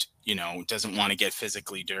and, you know, doesn't want to get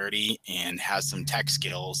physically dirty and has some tech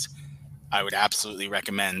skills, I would absolutely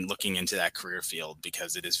recommend looking into that career field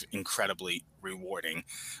because it is incredibly rewarding.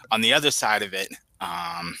 On the other side of it,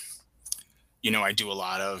 you know, I do a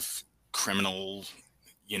lot of criminal,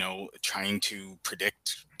 you know, trying to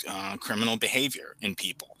predict criminal behavior in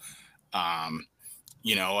people.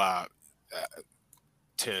 You know,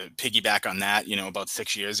 to piggyback on that, you know, about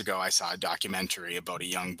 6 years ago, I saw a documentary about a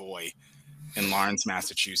young boy in Lawrence,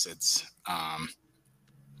 Massachusetts,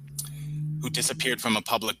 who disappeared from a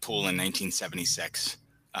public pool in 1976.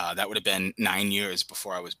 That would have been 9 years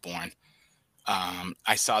before I was born.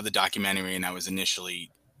 I saw the documentary and I was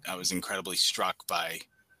incredibly struck by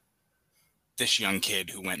this young kid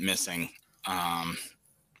who went missing.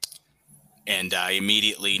 And I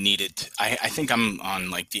immediately needed, I think I'm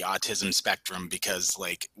on like the autism spectrum, because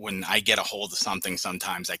like when I get a hold of something,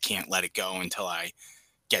 sometimes I can't let it go until I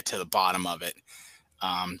get to the bottom of it.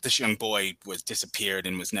 This young boy was disappeared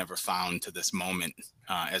and was never found to this moment,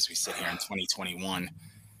 as we sit here in 2021.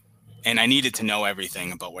 And I needed to know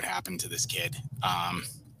everything about what happened to this kid.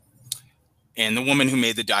 And the woman who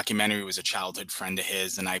made the documentary was a childhood friend of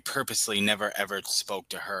his, and I purposely never ever spoke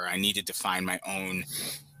to her. I needed to find my own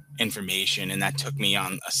information, and that took me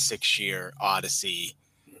on a 6-year odyssey.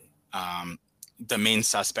 The main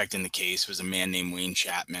suspect in the case was a man named Wayne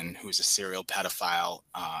Chapman, who was a serial pedophile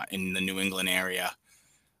in the New England area.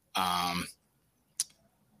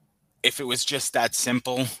 If it was just that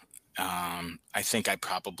simple, I think I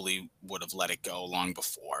probably would have let it go long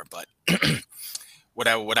before. But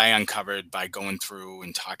what I uncovered by going through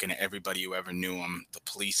and talking to everybody who ever knew him, the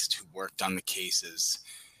police who worked on the cases,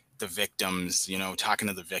 the victims, talking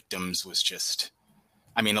to the victims was just,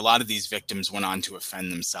 I mean, a lot of these victims went on to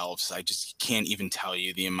offend themselves. I just can't even tell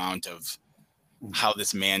you the amount of how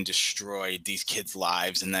this man destroyed these kids'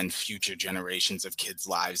 lives and then future generations of kids'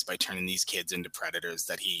 lives by turning these kids into predators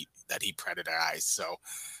that he predatorized. So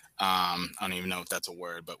I don't even know if that's a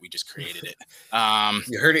word, but we just created it.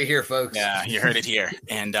 You heard it here, folks. Yeah, you heard it here.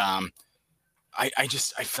 And I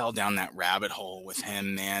fell down that rabbit hole with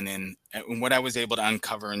him, man. And what I was able to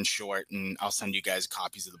uncover in short, and I'll send you guys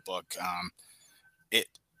copies of the book, it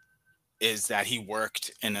is that he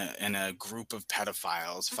worked in a group of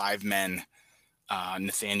pedophiles, 5 men,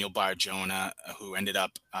 Nathaniel Barjona, who ended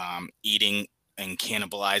up eating and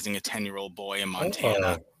cannibalizing a 10-year-old boy in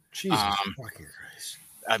Montana. Oh, Jesus fucking Christ.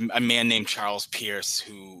 A man named Charles Pierce,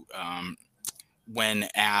 who, when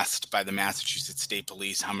asked by the Massachusetts State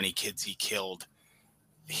Police how many kids he killed,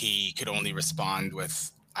 he could only respond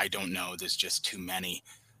with, "I don't know. There's just too many."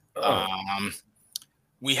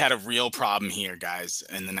 We had a real problem here, guys,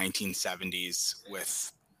 in the 1970s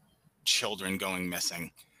with children going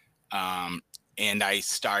missing. And I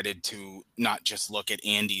started to not just look at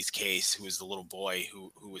Andy's case, who was the little boy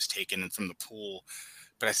who was taken from the pool,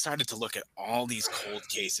 but I started to look at all these cold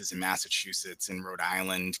cases in Massachusetts and Rhode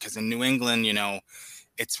Island, because in New England,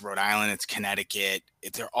 it's Rhode Island, it's Connecticut,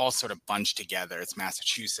 they're all sort of bunched together. It's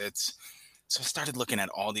Massachusetts. So I started looking at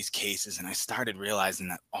all these cases, and I started realizing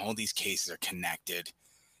that all these cases are connected.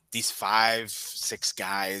 These 5-6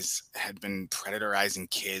 guys had been predatorizing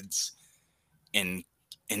kids and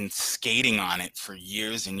skating on it for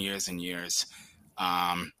years and years and years.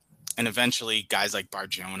 And eventually guys like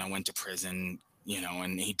Barjona went to prison,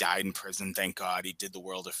 and he died in prison. Thank God. He did the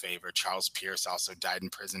world a favor. Charles Pierce also died in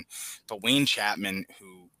prison. But Wayne Chapman,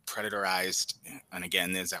 who predatorized, and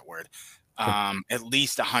again, there's that word, at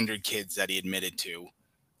least 100 kids that he admitted to.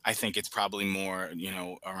 I think it's probably more,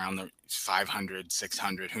 around the 500,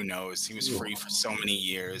 600, who knows? He was free for so many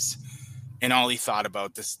years. And all he thought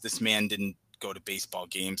about, this man didn't go to baseball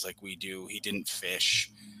games like we do. He didn't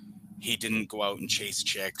fish. He didn't go out and chase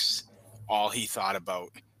chicks. All he thought about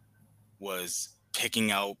was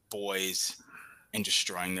picking out boys and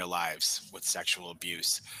destroying their lives with sexual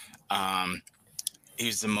abuse. He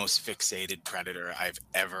was the most fixated predator I've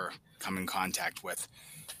ever come in contact with.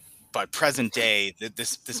 But present day,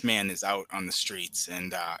 this man is out on the streets.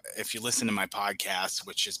 And if you listen to my podcast,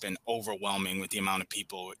 which has been overwhelming with the amount of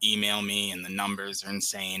people who email me, and the numbers are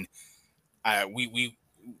insane, I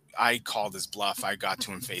called his bluff. I got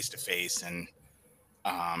to him face to face, and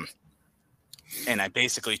I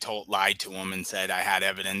basically lied to him and said I had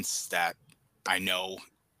evidence that I know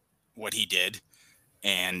what he did,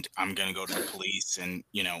 and I'm going to go to the police. And,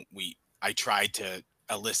 I tried to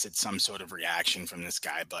elicit some sort of reaction from this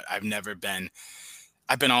guy, but I've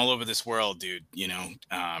been all over this world, dude.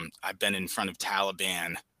 I've been in front of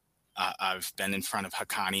Taliban. I've been in front of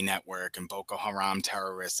Haqqani Network and Boko Haram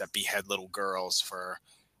terrorists that behead little girls for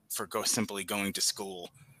simply going to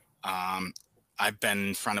school. I've been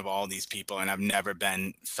in front of all these people, and I've never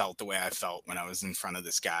felt the way I felt when I was in front of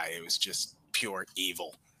this guy. It was just pure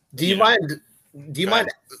evil. Do you mind?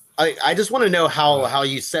 I just want to know how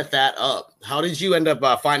you set that up. How did you end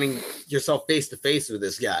up finding yourself face to face with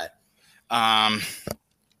this guy? I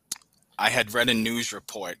had read a news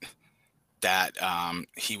report that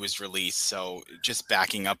he was released. So just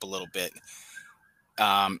backing up a little bit,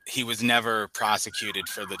 he was never prosecuted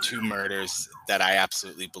for the 2 murders that I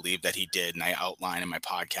absolutely believe that he did, and I outline in my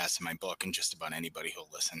podcast and my book, and just about anybody who'll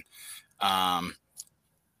listen.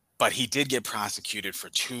 But he did get prosecuted for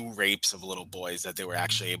 2 rapes of little boys that they were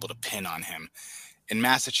actually able to pin on him. in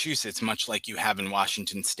Massachusetts, much like you have in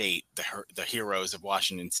Washington State, the heroes of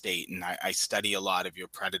Washington State, and I study a lot of your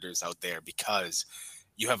predators out there because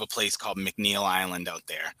you have a place called McNeil Island out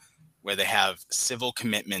there where they have civil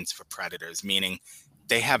commitments for predators, meaning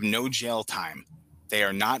they have no jail time. They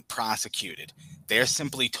are not prosecuted. They're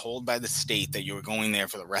simply told by the state that you're going there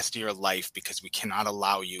for the rest of your life because we cannot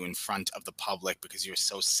allow you in front of the public because you're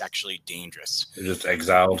so sexually dangerous. You're just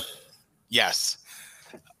exiled. Yes.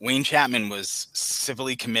 Wayne Chapman was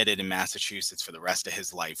civilly committed in Massachusetts for the rest of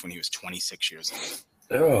his life when he was 26 years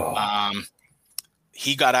old. Oh.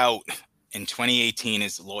 He got out in 2018.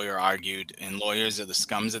 His lawyer argued, and lawyers are the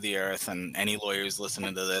scums of the earth, and any lawyers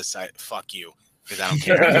listening to this, fuck you, because I don't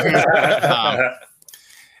care.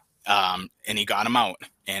 And he got him out,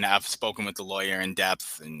 and I've spoken with the lawyer in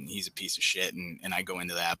depth, and he's a piece of shit, and I go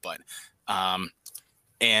into that, but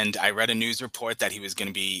and I read a news report that he was going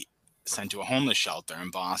to be sent to a homeless shelter in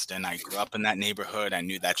Boston. I grew up in that neighborhood. I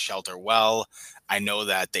knew that shelter well. I know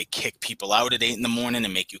that they kick people out at 8 a.m.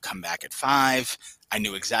 and make you come back at 5. I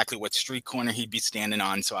knew exactly what street corner he'd be standing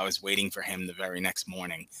on, so I was waiting for him the very next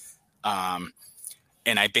morning. And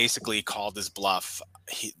I basically called his bluff.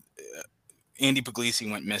 Andy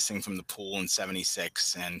Puglisi went missing from the pool in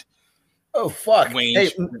 76, and oh fuck! Wayne,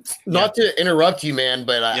 hey, not to interrupt you, man,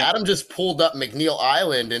 but Adam just pulled up McNeil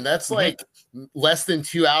Island, and that's like less than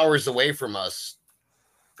 2 hours away from us.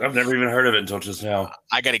 I've never even heard of it until just now.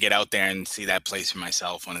 I got to get out there and see that place for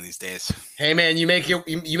myself one of these days. Hey, man, you make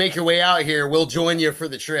your way out here. We'll join you for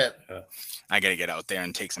the trip. I got to get out there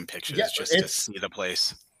and take some pictures just to see the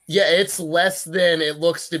place. Yeah, it's less than it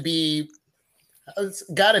looks to be. It's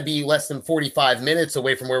got to be less than 45 minutes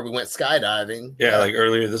away from where we went skydiving. Yeah, like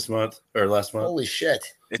earlier this month or last month. Holy shit.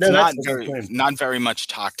 It's not very much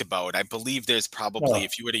talked about. I believe there's probably,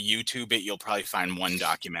 if you were to YouTube it, you'll probably find one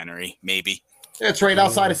documentary, maybe. It's right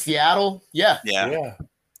outside of Seattle. Yeah.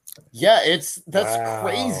 That's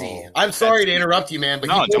crazy. I'm sorry to interrupt you, man, but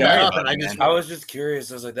I was just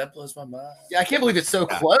curious. I was like, that blows my mind. Yeah, I can't believe it's so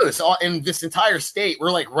close. In this entire state,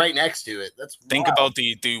 we're like right next to it. Think about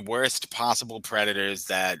the worst possible predators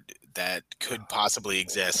that could possibly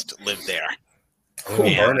exist live there.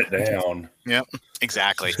 Burn it down. Yep,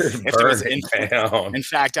 exactly. Down. In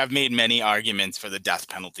fact, I've made many arguments for the death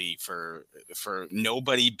penalty for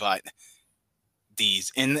nobody but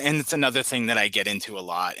these, and it's another thing that I get into a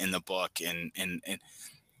lot in the book, and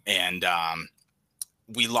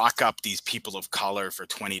we lock up these people of color for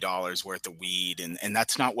 $20 worth of weed, and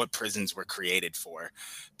that's not what prisons were created for.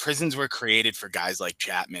 Prisons were created for guys like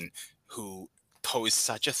Chapman who pose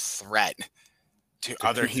such a threat to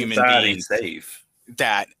other human beings safe.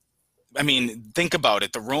 That, I mean, think about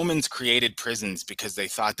it. The Romans created prisons because they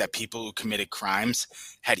thought that people who committed crimes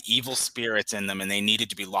had evil spirits in them, and they needed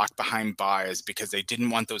to be locked behind bars because they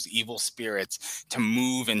didn't want those evil spirits to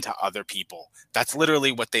move into other people. That's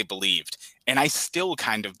literally what they believed. And I still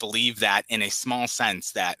kind of believe that in a small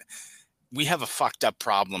sense, that we have a fucked up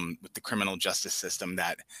problem with the criminal justice system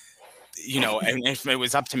that, and if it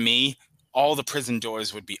was up to me, all the prison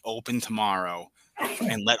doors would be open tomorrow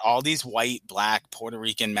and let all these white, black, Puerto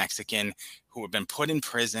Rican, Mexican who have been put in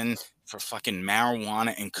prison for fucking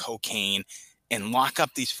marijuana and cocaine, and lock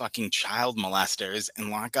up these fucking child molesters,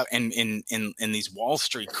 and lock up in these Wall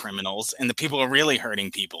Street criminals, and the people who are really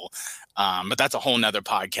hurting people. But that's a whole nother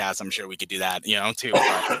podcast. I'm sure we could do that, too.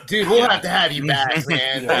 But, dude, we'll have to have you back,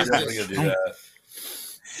 man. Yeah, definitely gonna do that.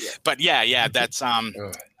 But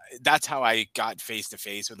that's how I got face to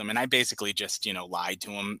face with him. And I basically just, lied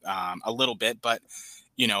to him a little bit, but,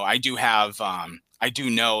 I do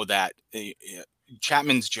know that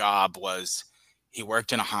Chapman's job was, he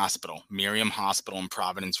worked in a hospital, Miriam Hospital in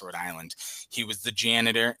Providence, Rhode Island. He was the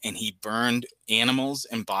janitor, and he burned animals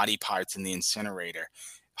and body parts in the incinerator.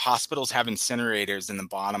 Hospitals have incinerators in the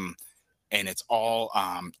bottom, and it's all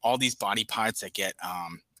these body parts that get,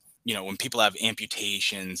 when people have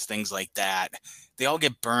amputations, things like that, they all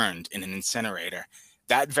get burned in an incinerator.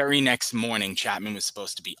 That very next morning, Chapman was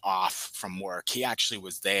supposed to be off from work. He actually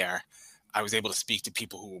was there. I was able to speak to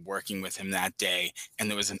people who were working with him that day, and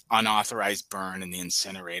there was an unauthorized burn in the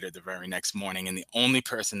incinerator the very next morning, and the only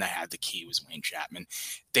person that had the key was Wayne Chapman.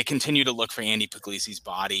 They continue to look for Andy Puglisi's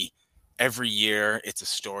body. Every year, it's a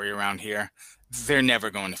story around here. They're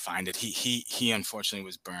never going to find it. He unfortunately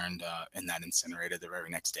was burned in that incinerator the very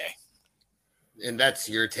next day. And that's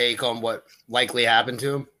your take on what likely happened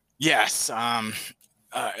to him? Yes.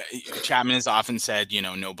 Chapman has often said,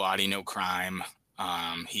 no body, no crime.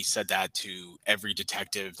 He said that to every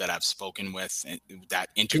detective that I've spoken with that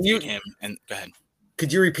interviewed him. And go ahead.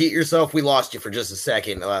 Could you repeat yourself? We lost you for just a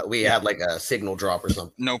second. We had like a signal drop or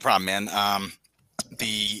something. No problem, man.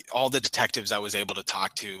 all the detectives I was able to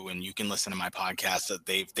talk to, and you can listen to my podcast, that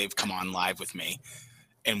they've come on live with me.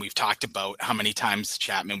 And we've talked about how many times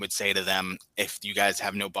Chapman would say to them, if you guys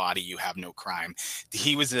have no body, you have no crime.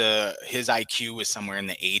 His IQ was somewhere in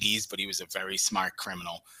the 80s, but he was a very smart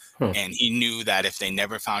criminal. And he knew that if they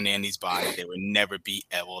never found Andy's body, they would never be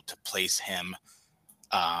able to place him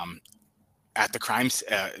at the crime.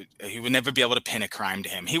 He would never be able to pin a crime to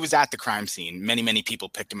him. He was at the crime scene. Many, many people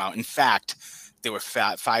picked him out. In fact, there were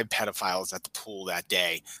 5 pedophiles at the pool that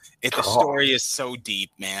day. The story is so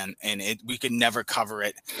deep, man, and we could never cover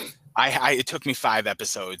it. It took me 5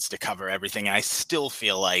 episodes to cover everything, and I still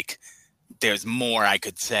feel like there's more I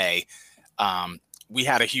could say. We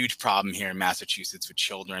had a huge problem here in Massachusetts with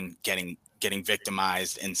children getting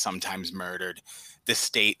victimized and sometimes murdered. This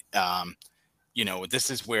state, this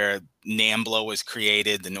is where NAMBLA was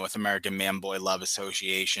created, the North American Man-Boy Love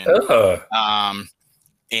Association.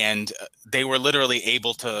 And they were literally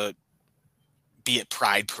able to be at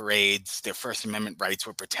pride parades. Their First Amendment rights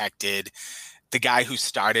were protected. The guy who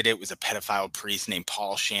started it was a pedophile priest named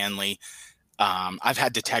Paul Shanley. I've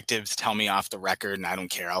had detectives tell me off the record, and I don't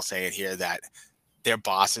care, I'll say it here, that their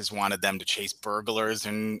bosses wanted them to chase burglars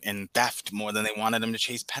and theft more than they wanted them to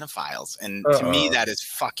chase pedophiles. And to me, that is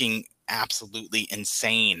fucking absolutely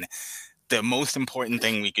insane. The most important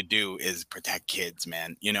thing we could do is protect kids,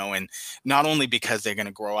 man, and not only because they're going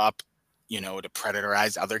to grow up, to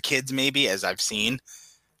predatorize other kids, maybe, as I've seen,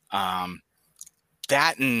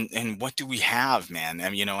 that and what do we have, man?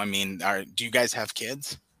 Do you guys have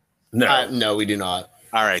kids? No, no, we do not.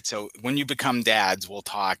 All right. So when you become dads, we'll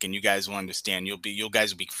talk and you guys will understand. You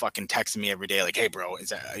guys will be fucking texting me every day. Like, hey bro, is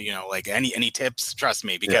that, like any tips? Trust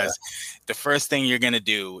me, because the first thing you're going to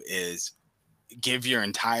do is give your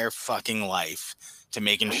entire fucking life to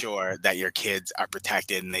making sure that your kids are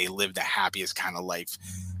protected and they live the happiest kind of life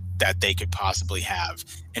that they could possibly have.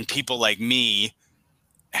 And people like me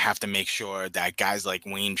have to make sure that guys like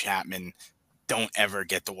Wayne Chapman don't ever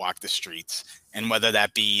get to walk the streets. And whether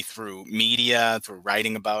that be through media, through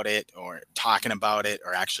writing about it or talking about it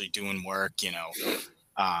or actually doing work,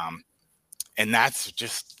 and that's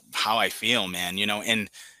just how I feel, man, and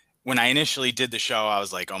when I initially did the show, I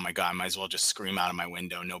was like, oh my God, I might as well just scream out of my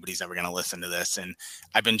window. Nobody's ever going to listen to this. And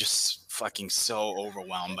I've been just fucking so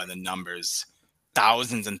overwhelmed by the numbers,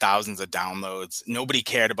 thousands and thousands of downloads. Nobody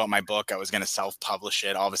cared about my book. I was going to self-publish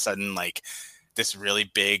it. All of a sudden, like this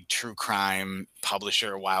really big true crime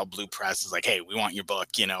publisher, Wild Blue Press, is like, hey, we want your book.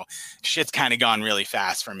 Shit's kind of gone really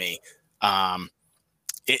fast for me. The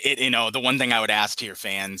one thing I would ask to your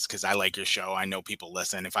fans, because I like your show, I know people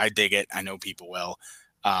listen. If I dig it, I know people will.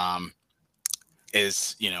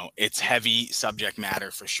 Is it's heavy subject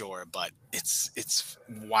matter for sure, but it's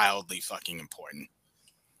wildly fucking important.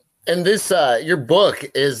 And this your book,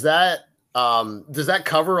 is that does that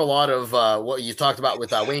cover a lot of what you talked about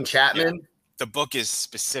with Wayne Chapman? Yeah. The book is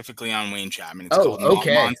specifically on Wayne Chapman. It's called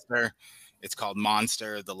Monster. It's called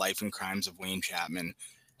Monster: The Life and Crimes of Wayne Chapman.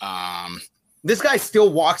 This guy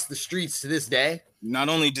still walks the streets to this day. Not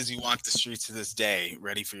only does he walk the streets to this day,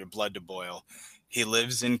 ready for your blood to boil, he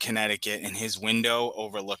lives in Connecticut, and his window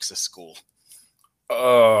overlooks a school.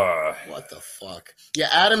 What the fuck? Yeah,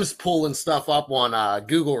 Adam's pulling stuff up on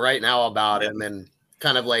Google right now about him and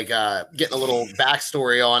kind of like getting a little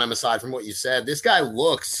backstory on him aside from what you said. This guy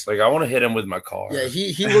looks like I want to hit him with my car. Yeah,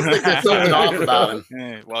 he looks like there's something off about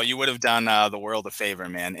him. Well, you would have done the world a favor,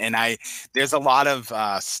 man. And there's a lot of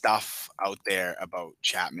stuff out there about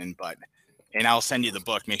Chapman, and I'll send you the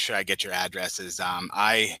book. Make sure I get your addresses.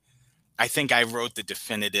 I think I wrote the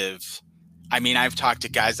definitive. I've talked to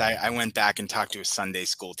guys. I went back and talked to a Sunday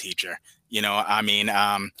school teacher.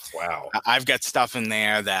 Wow. I've got stuff in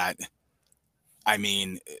there that,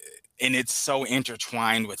 and it's so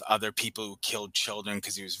intertwined with other people who killed children,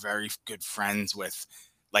 because he was very good friends with,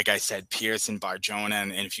 like I said, Pierce and Barjona.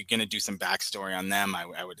 And if you're going to do some backstory on them,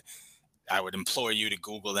 I would implore you to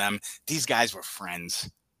Google them. These guys were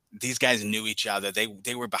friends. These guys knew each other.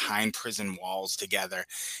 They were behind prison walls together.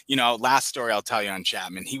 Last story I'll tell you on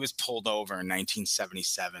Chapman. He was pulled over in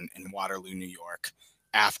 1977 in Waterloo, New York,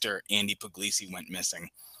 after Andy Puglisi went missing.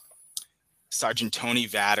 Sergeant Tony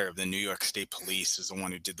Vatter of the New York State Police is the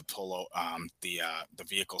one who did the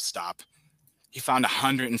vehicle stop. He found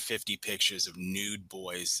 150 pictures of nude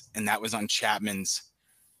boys, and that was on Chapman's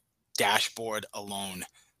dashboard alone.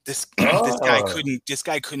 This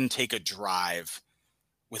guy couldn't take a drive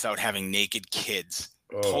without having naked kids,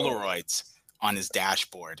 Polaroids on his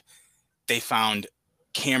dashboard. They found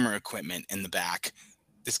camera equipment in the back.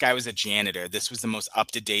 This guy was a janitor. This was the most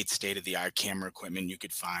up-to-date, state-of-the-art camera equipment you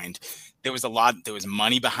could find. There was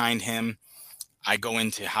money behind him. I go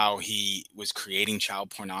into how he was creating child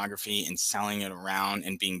pornography and selling it around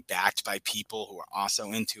and being backed by people who are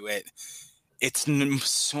also into it. It's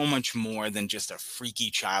so much more than just a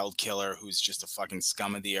freaky child killer who's just a fucking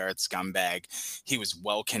scum of the earth scumbag. He was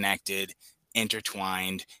well connected,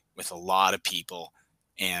 intertwined with a lot of people.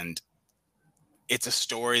 And it's a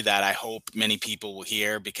story that I hope many people will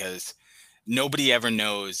hear, because nobody ever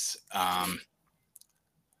knows. I'm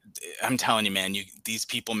telling you, man, these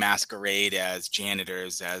people masquerade as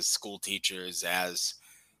janitors, as school teachers, as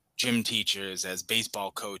gym teachers, as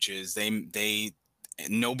baseball coaches.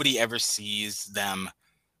 Nobody ever sees them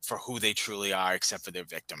for who they truly are, except for their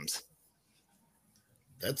victims.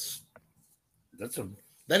 That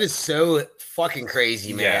is so fucking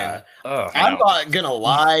crazy, man. Yeah. I'm not gonna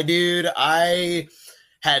lie, dude. I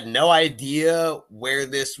had no idea where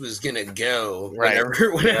this was gonna go. Right.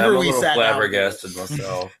 Whenever we sat down. Flabbergasted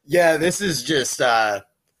myself. Yeah, this is just. I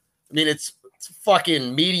mean, it's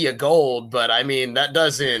fucking media gold, but I mean that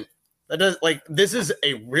does like, this is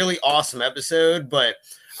a really awesome episode, but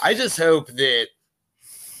I just hope that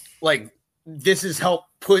like this is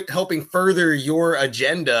helping further your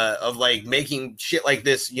agenda of like making shit like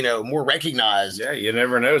this, you know, more recognized. Yeah, you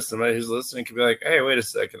never know. Somebody who's listening could be like, "Hey, wait a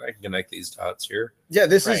second, I can connect these dots here." Yeah,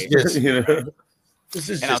 this is just, you know, this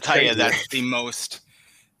is. And I'll tell you, that's the most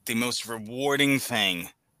rewarding thing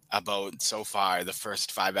about so far the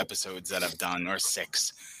first 5 episodes that I've done, or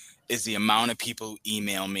 6, is the amount of people who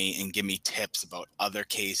email me and give me tips about other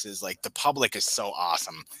cases. Like, the public is so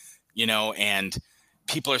awesome, you know, and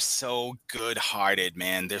people are so good-hearted,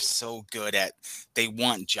 man. They're so good they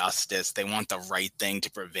want justice. They want the right thing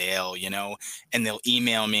to prevail, you know, and they'll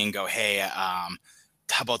email me and go, "Hey,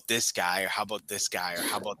 how about this guy, or how about this guy, or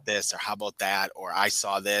how about this, or how about that, or I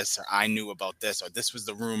saw this, or I knew about this, or this was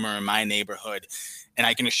the rumor in my neighborhood." And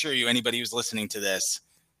I can assure you, anybody who's listening to this,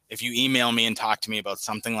 if you email me and talk to me about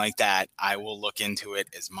something like that, I will look into it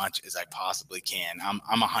as much as I possibly can.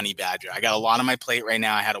 I'm a honey badger. I got a lot on my plate right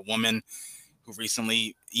now. I had a woman who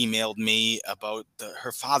recently emailed me about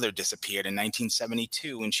her father disappeared in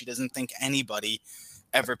 1972, and she doesn't think anybody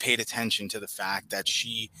ever paid attention to the fact that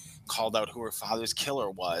she called out who her father's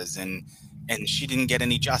killer was, and she didn't get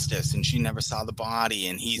any justice, and she never saw the body,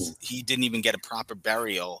 and he didn't even get a proper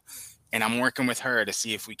burial. And I'm working with her to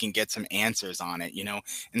see if we can get some answers on it, you know.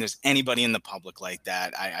 And there's anybody in the public like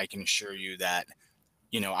that, I can assure you that,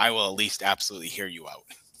 you know, I will at least absolutely hear you out.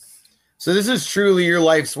 So this is truly your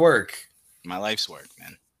life's work. My life's work,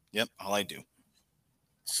 man. Yep, all I do.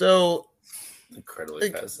 So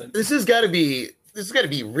incredibly fascinating. This has got to be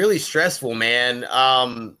really stressful, man.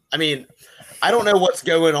 I mean, I don't know what's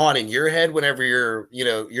going on in your head whenever you're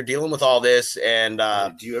dealing with all this. And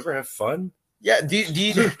do you ever have fun? Yeah. How do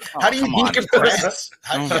you decompress?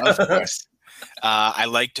 Of course. I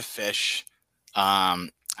like to fish. I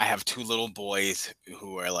have 2 little boys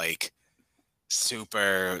who are like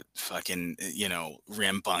super fucking, you know,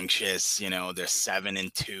 rambunctious. You know, they're 7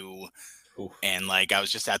 and 2. Oof. And like, I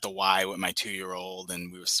was just at the Y with my 2-year-old,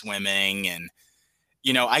 and we were swimming, and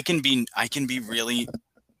you know, I can be really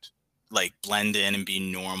like blend in and be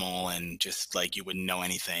normal and just like you wouldn't know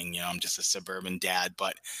anything. You know, I'm just a suburban dad.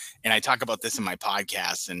 And I talk about this in my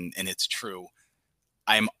podcast, and it's true.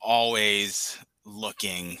 I'm always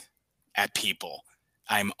looking at people.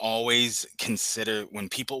 I'm always when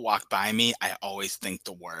people walk by me, I always think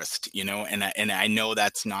the worst, you know, and I know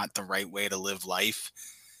that's not the right way to live life,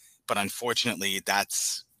 but unfortunately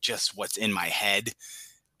that's just what's in my head,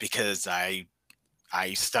 because I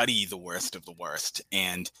study the worst of the worst,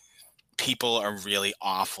 and people are really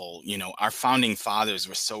awful. You know, our founding fathers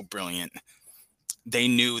were so brilliant. They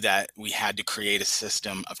knew that we had to create a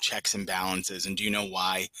system of checks and balances. And do you know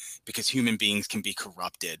why? Because human beings can be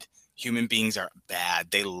corrupted. Human beings are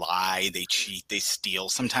bad. They lie, they cheat, they steal.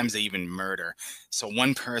 Sometimes they even murder. So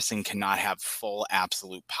one person cannot have full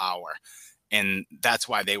absolute power. And that's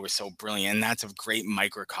why they were so brilliant. And that's a great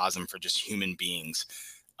microcosm for just human beings.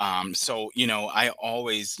 So, you know, I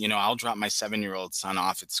always, you know, I'll drop my 7-year-old son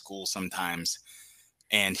off at school sometimes,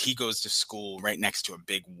 and he goes to school right next to a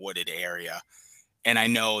big wooded area. And I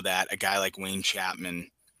know that a guy like Wayne Chapman,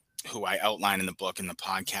 who I outline in the book and the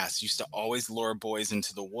podcast, used to always lure boys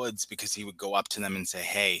into the woods because he would go up to them and say,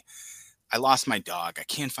 "Hey, I lost my dog. I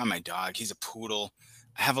can't find my dog. He's a poodle.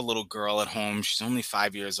 I have a little girl at home. She's only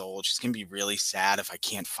 5 years old. She's going to be really sad if I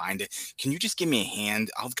can't find it. Can you just give me a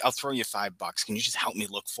hand? I'll throw you $5. Can you just help me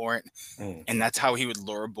look for it?" And that's how he would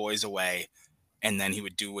lure boys away. And then he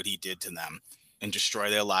would do what he did to them and destroy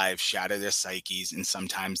their lives, shatter their psyches. And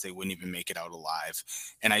sometimes they wouldn't even make it out alive.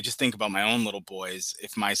 And I just think about my own little boys.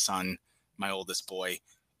 If my son, my oldest boy,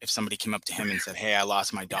 if somebody came up to him and said, "Hey, I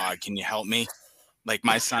lost my dog. Can you help me?" Like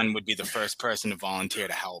my son would be the first person to volunteer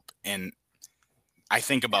to help. And I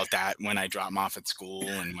think about that when I drop him off at school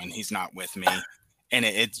and when he's not with me. And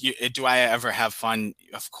do I ever have fun?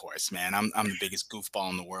 Of course, man. I'm the biggest goofball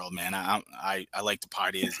in the world, man. I like to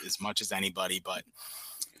party as much as anybody, but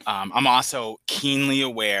I'm also keenly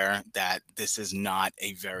aware that this is not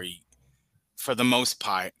a very, for the most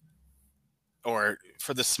part, or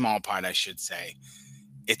for the small part, I should say,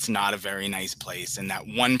 it's not a very nice place. And that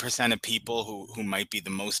 1% of people who might be the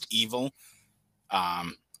most evil,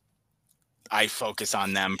 I focus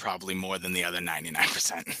on them probably more than the other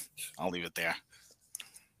 99%. I'll leave it there.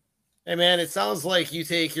 Hey, man, it sounds like you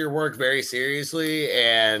take your work very seriously.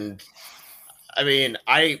 And I mean,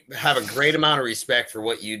 I have a great amount of respect for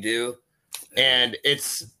what you do. And it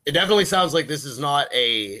definitely sounds like this is not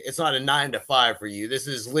a 9 to 5 for you. This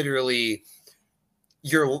is literally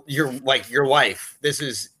your life. This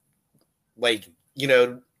is like,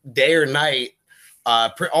 day or night,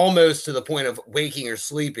 almost to the point of waking or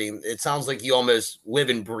sleeping. It sounds like you almost live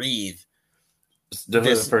and breathe. It's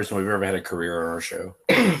definitely the first time we've ever had a career on our show.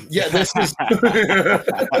 Yeah, this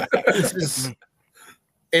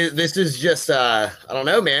is just I don't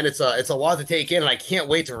know, man. It's a lot to take in, and I can't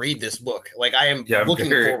wait to read this book. Like I'm looking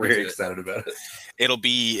forward to it. Excited about it.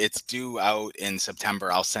 It's due out in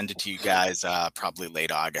September. I'll send it to you guys probably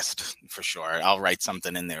late August for sure. I'll write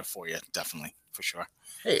something in there for you, definitely, for sure.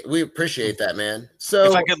 Hey, we appreciate that, man. So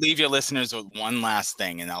if I could leave your listeners with one last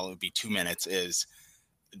thing, and that'll be 2 minutes, is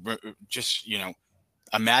just,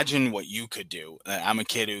 imagine what you could do. I'm a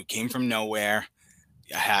kid who came from nowhere.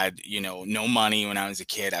 I had, no money when I was a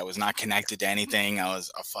kid. I was not connected to anything. I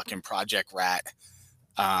was a fucking project rat.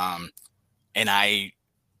 And I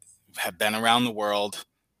have been around the world.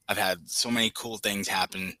 I've had so many cool things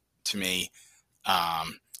happen to me.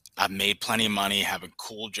 I've made plenty of money, have a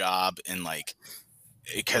cool job, and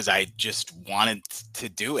because I just wanted to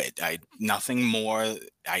do it. Nothing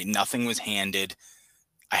was handed.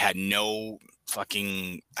 I had no,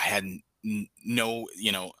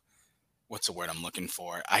 what's the word I'm looking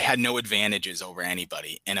for? I had no advantages over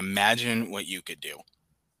anybody. And imagine what you could do.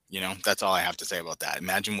 That's all I have to say about that.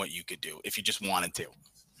 Imagine what you could do if you just wanted to.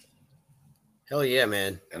 Hell yeah,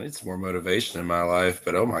 man. I need some more motivation in my life,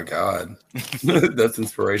 but oh my God, that's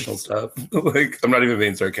inspirational stuff. I'm not even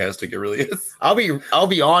being sarcastic. It really is. I'll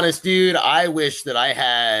be honest, dude. I wish that I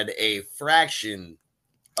had a fraction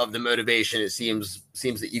of the motivation it seems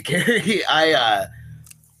that you carry. I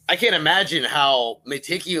can't imagine how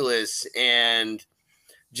meticulous and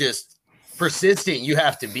just persistent you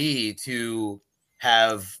have to be to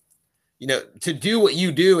have, to do what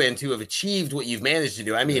you do and to have achieved what you've managed to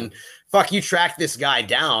do. I mean, fuck, you tracked this guy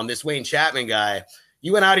down, this Wayne Chapman guy.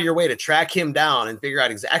 You went out of your way to track him down and figure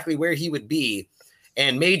out exactly where he would be,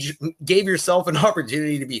 and gave yourself an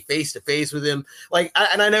opportunity to be face to face with him.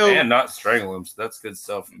 And I know, and not strangle him. So that's good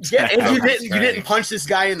stuff. Yeah, and you didn't punch this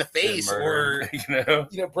guy in the face or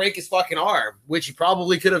break his fucking arm, which you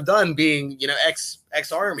probably could have done being ex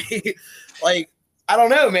army. I don't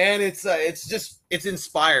know, man. It's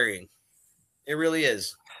inspiring. It really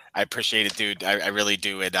is. I appreciate it, dude. I really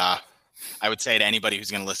do. I would say to anybody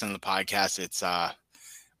who's going to listen to the podcast, it's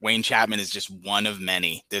Wayne Chapman is just one of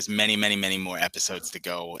many. There's many, many, many more episodes to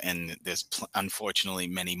go, and there's unfortunately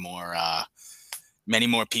many more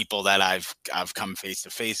people that I've come face to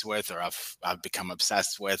face with, or I've become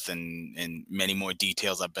obsessed with, and many more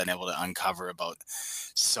details I've been able to uncover about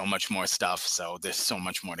so much more stuff. So there's so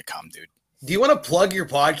much more to come, dude. Do you want to plug your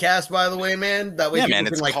podcast, by the way, man? That way, yeah, man.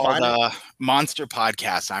 It's called Monster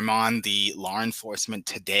Podcast. I'm on the Law Enforcement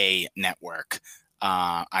Today network.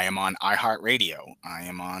 I am on iHeartRadio. I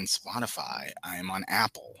am on Spotify. I am on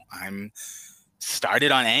Apple. I'm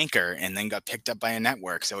started on Anchor and then got picked up by a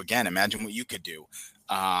network. So again, imagine what you could do.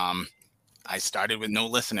 I started with no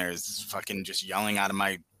listeners, fucking just yelling out of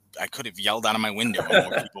I could have yelled out of my window and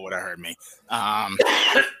more people would have heard me.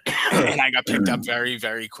 And I got picked up very,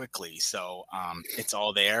 very quickly. So it's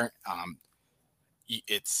all there.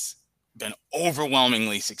 It's been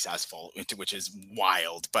overwhelmingly successful, which is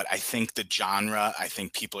wild. But I think the genre,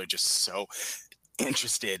 people are just so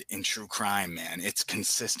interested in true crime, man. It's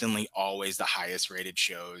consistently always the highest rated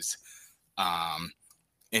shows.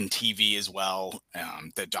 In TV as well.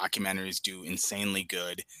 The documentaries do insanely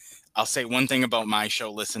good. I'll say one thing about my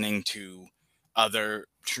show, listening to other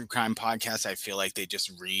true crime podcasts, I feel like they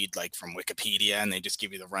just read from Wikipedia and they just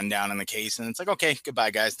give you the rundown on the case. And it's like, okay,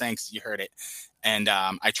 goodbye guys. Thanks. You heard it. And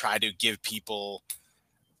I try to give people,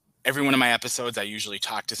 every one of my episodes, I usually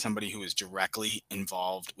talk to somebody who is directly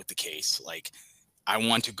involved with the case. I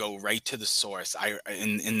want to go right to the source.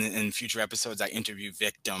 In future episodes, I interview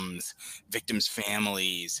victims'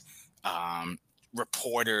 families,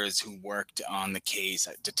 reporters who worked on the case,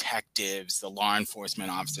 detectives, the law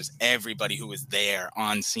enforcement officers, everybody who was there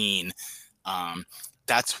on scene.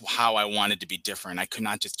 That's how I wanted to be different. I could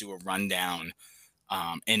not just do a rundown.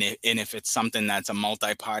 And if it's something that's a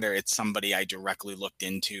multi-parter, it's somebody I directly looked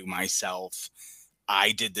into myself.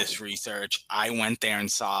 I did this research. I went there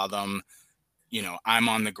and saw them. You know, I'm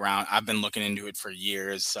on the ground. I've been looking into it for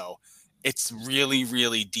years. So it's really,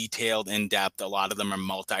 really detailed, in depth. A lot of them are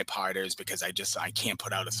multi-parters because I can't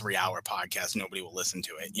put out a 3-hour podcast. Nobody will listen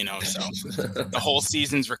to it, you know? So the whole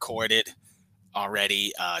season's recorded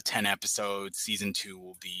already, 10 episodes. Season 2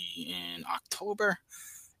 will be in October.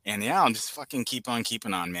 And yeah, I'll just fucking keep on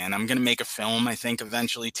keeping on, man. I'm going to make a film, I think,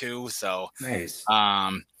 eventually too. So, nice.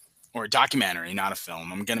 Or a documentary, not a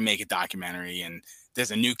film. I'm going to make a documentary, and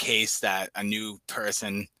there's a new case that a new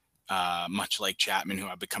person, much like Chapman, who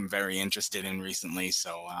I've become very interested in recently.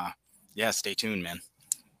 So, yeah, stay tuned, man.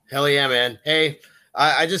 Hell yeah, man. Hey,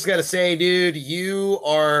 I just got to say, dude, you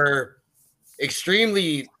are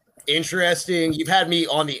extremely interesting. You've had me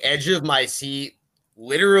on the edge of my seat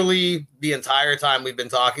literally the entire time we've been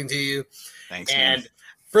talking to you. Thanks, and man.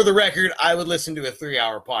 For the record, I would listen to a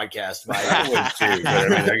 3-hour podcast. I would too, but I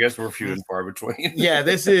mean, I guess we're few and far between. Yeah,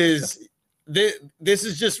 this is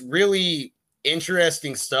just really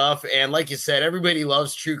interesting stuff. And like you said, everybody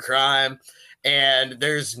loves true crime, and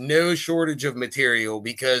there's no shortage of material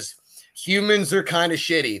because humans are kind of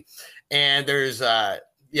shitty, and there's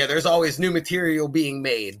always new material being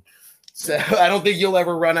made. So I don't think you'll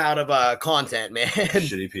ever run out of content, man.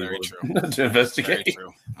 Shitty people to investigate. Very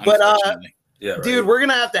true. But yeah, right. Dude, we're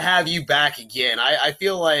gonna have you back again. I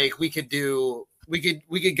feel like we could go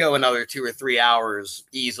another 2 or 3 hours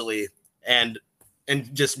easily and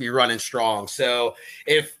just be running strong. So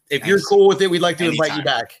if you're cool with it, we'd like to invite you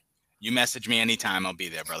back. You message me anytime, I'll be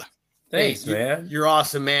there, brother. Thanks, man. You're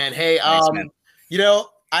awesome, man. Hey, Thanks, man. You know,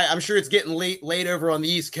 I'm sure it's getting late over on the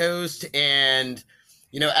East Coast, and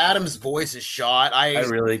you know, Adam's voice is shot. I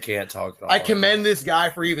really can't talk. I commend this guy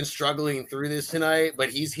for even struggling through this tonight, but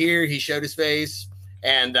he's here. He showed his face,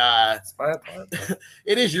 and it's my apartment.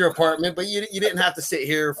 It is your apartment, but you didn't have to sit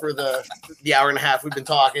here for the hour and a half we've been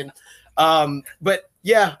talking. But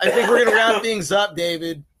yeah, I think we're gonna wrap things up,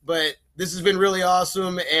 David. But this has been really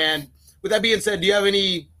awesome. And with that being said, do you have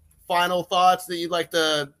any final thoughts that you'd like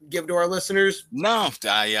to give to our listeners? No,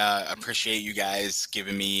 I appreciate you guys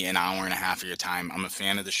giving me an hour and a half of your time. I'm a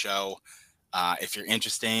fan of the show. If you're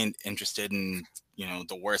interested in, you know,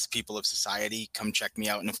 the worst people of society, come check me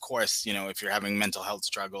out. And of course, you know, if you're having mental health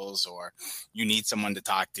struggles or you need someone to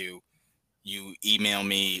talk to, you email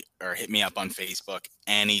me or hit me up on Facebook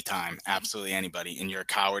anytime. Absolutely anybody. And you're a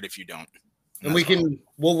coward if you don't. And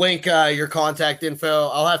we'll link your contact info.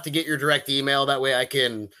 I'll have to get your direct email. That way I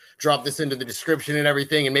can drop this into the description and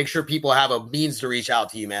everything and make sure people have a means to reach out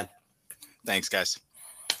to you, man. Thanks, guys.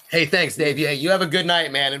 Hey, thanks, Dave. Yeah, you have a good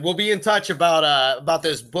night, man. And we'll be in touch about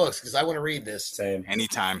those books because I want to read this. Same.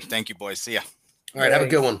 Anytime. Thank you, boys. See ya. All right, have a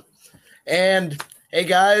good one. And hey,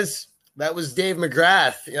 guys, that was Dave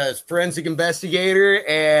McGrath, forensic investigator,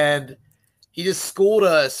 and he just schooled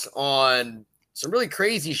us on some really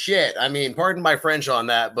crazy shit. I mean, pardon my French on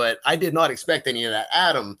that, but I did not expect any of that.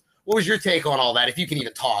 Adam, what was your take on all that, if you can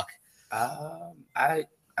even talk?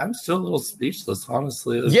 I'm still a little speechless,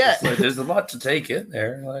 honestly. There's a lot to take in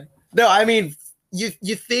there. Like, no, I mean, you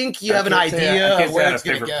think you have an idea of where it's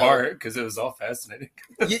going to go. Part because it was all fascinating.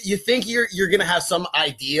 you think you're going to have some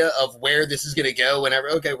idea of where this is going to go whenever,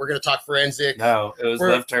 okay, we're going to talk forensic. No, it was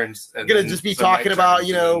left turns. We're going to just be talking about,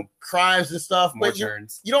 you know, crimes and stuff. More but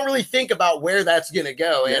turns. You don't really think about where that's going to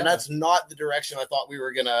go. Yeah. And that's not the direction I thought we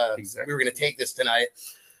were going to take this tonight.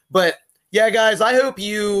 But yeah, guys, I hope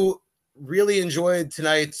you really enjoyed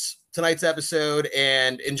tonight's episode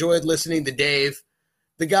and enjoyed listening to Dave.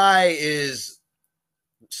 The guy is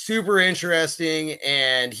super interesting,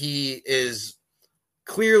 and he is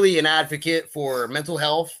clearly an advocate for mental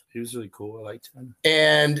health. He was really cool. I liked him.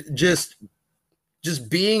 And just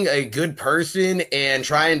being a good person and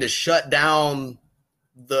trying to shut down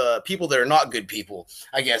the people that are not good people,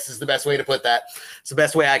 I guess is the best way to put that. It's the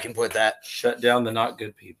best way I can put that. Shut down the not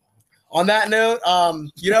good people. On that note,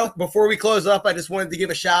 you know, before we close up, I just wanted to give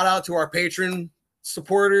a shout out to our patron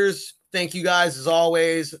supporters. Thank you guys as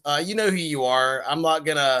always. You know who you are. I'm not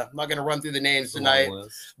gonna run through the names tonight,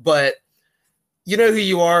 but you know who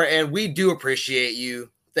you are, and we do appreciate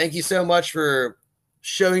you. Thank you so much for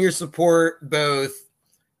showing your support, both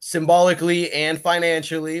symbolically and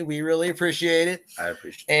financially. We really appreciate it. I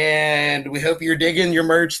appreciate it. And we hope you're digging your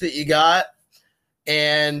merch that you got.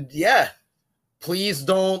 And yeah, please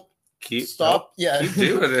don't stop. Yeah, keep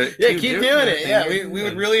doing it. Yeah, keep doing it. Yeah, we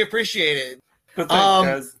would really appreciate it. But thanks,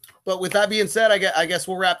 guys. But with that being said, I guess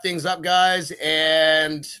we'll wrap things up, guys.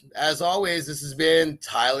 And as always, this has been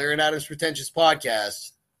Tyler and Adam's Pretentious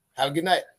Podcast. Have a good night.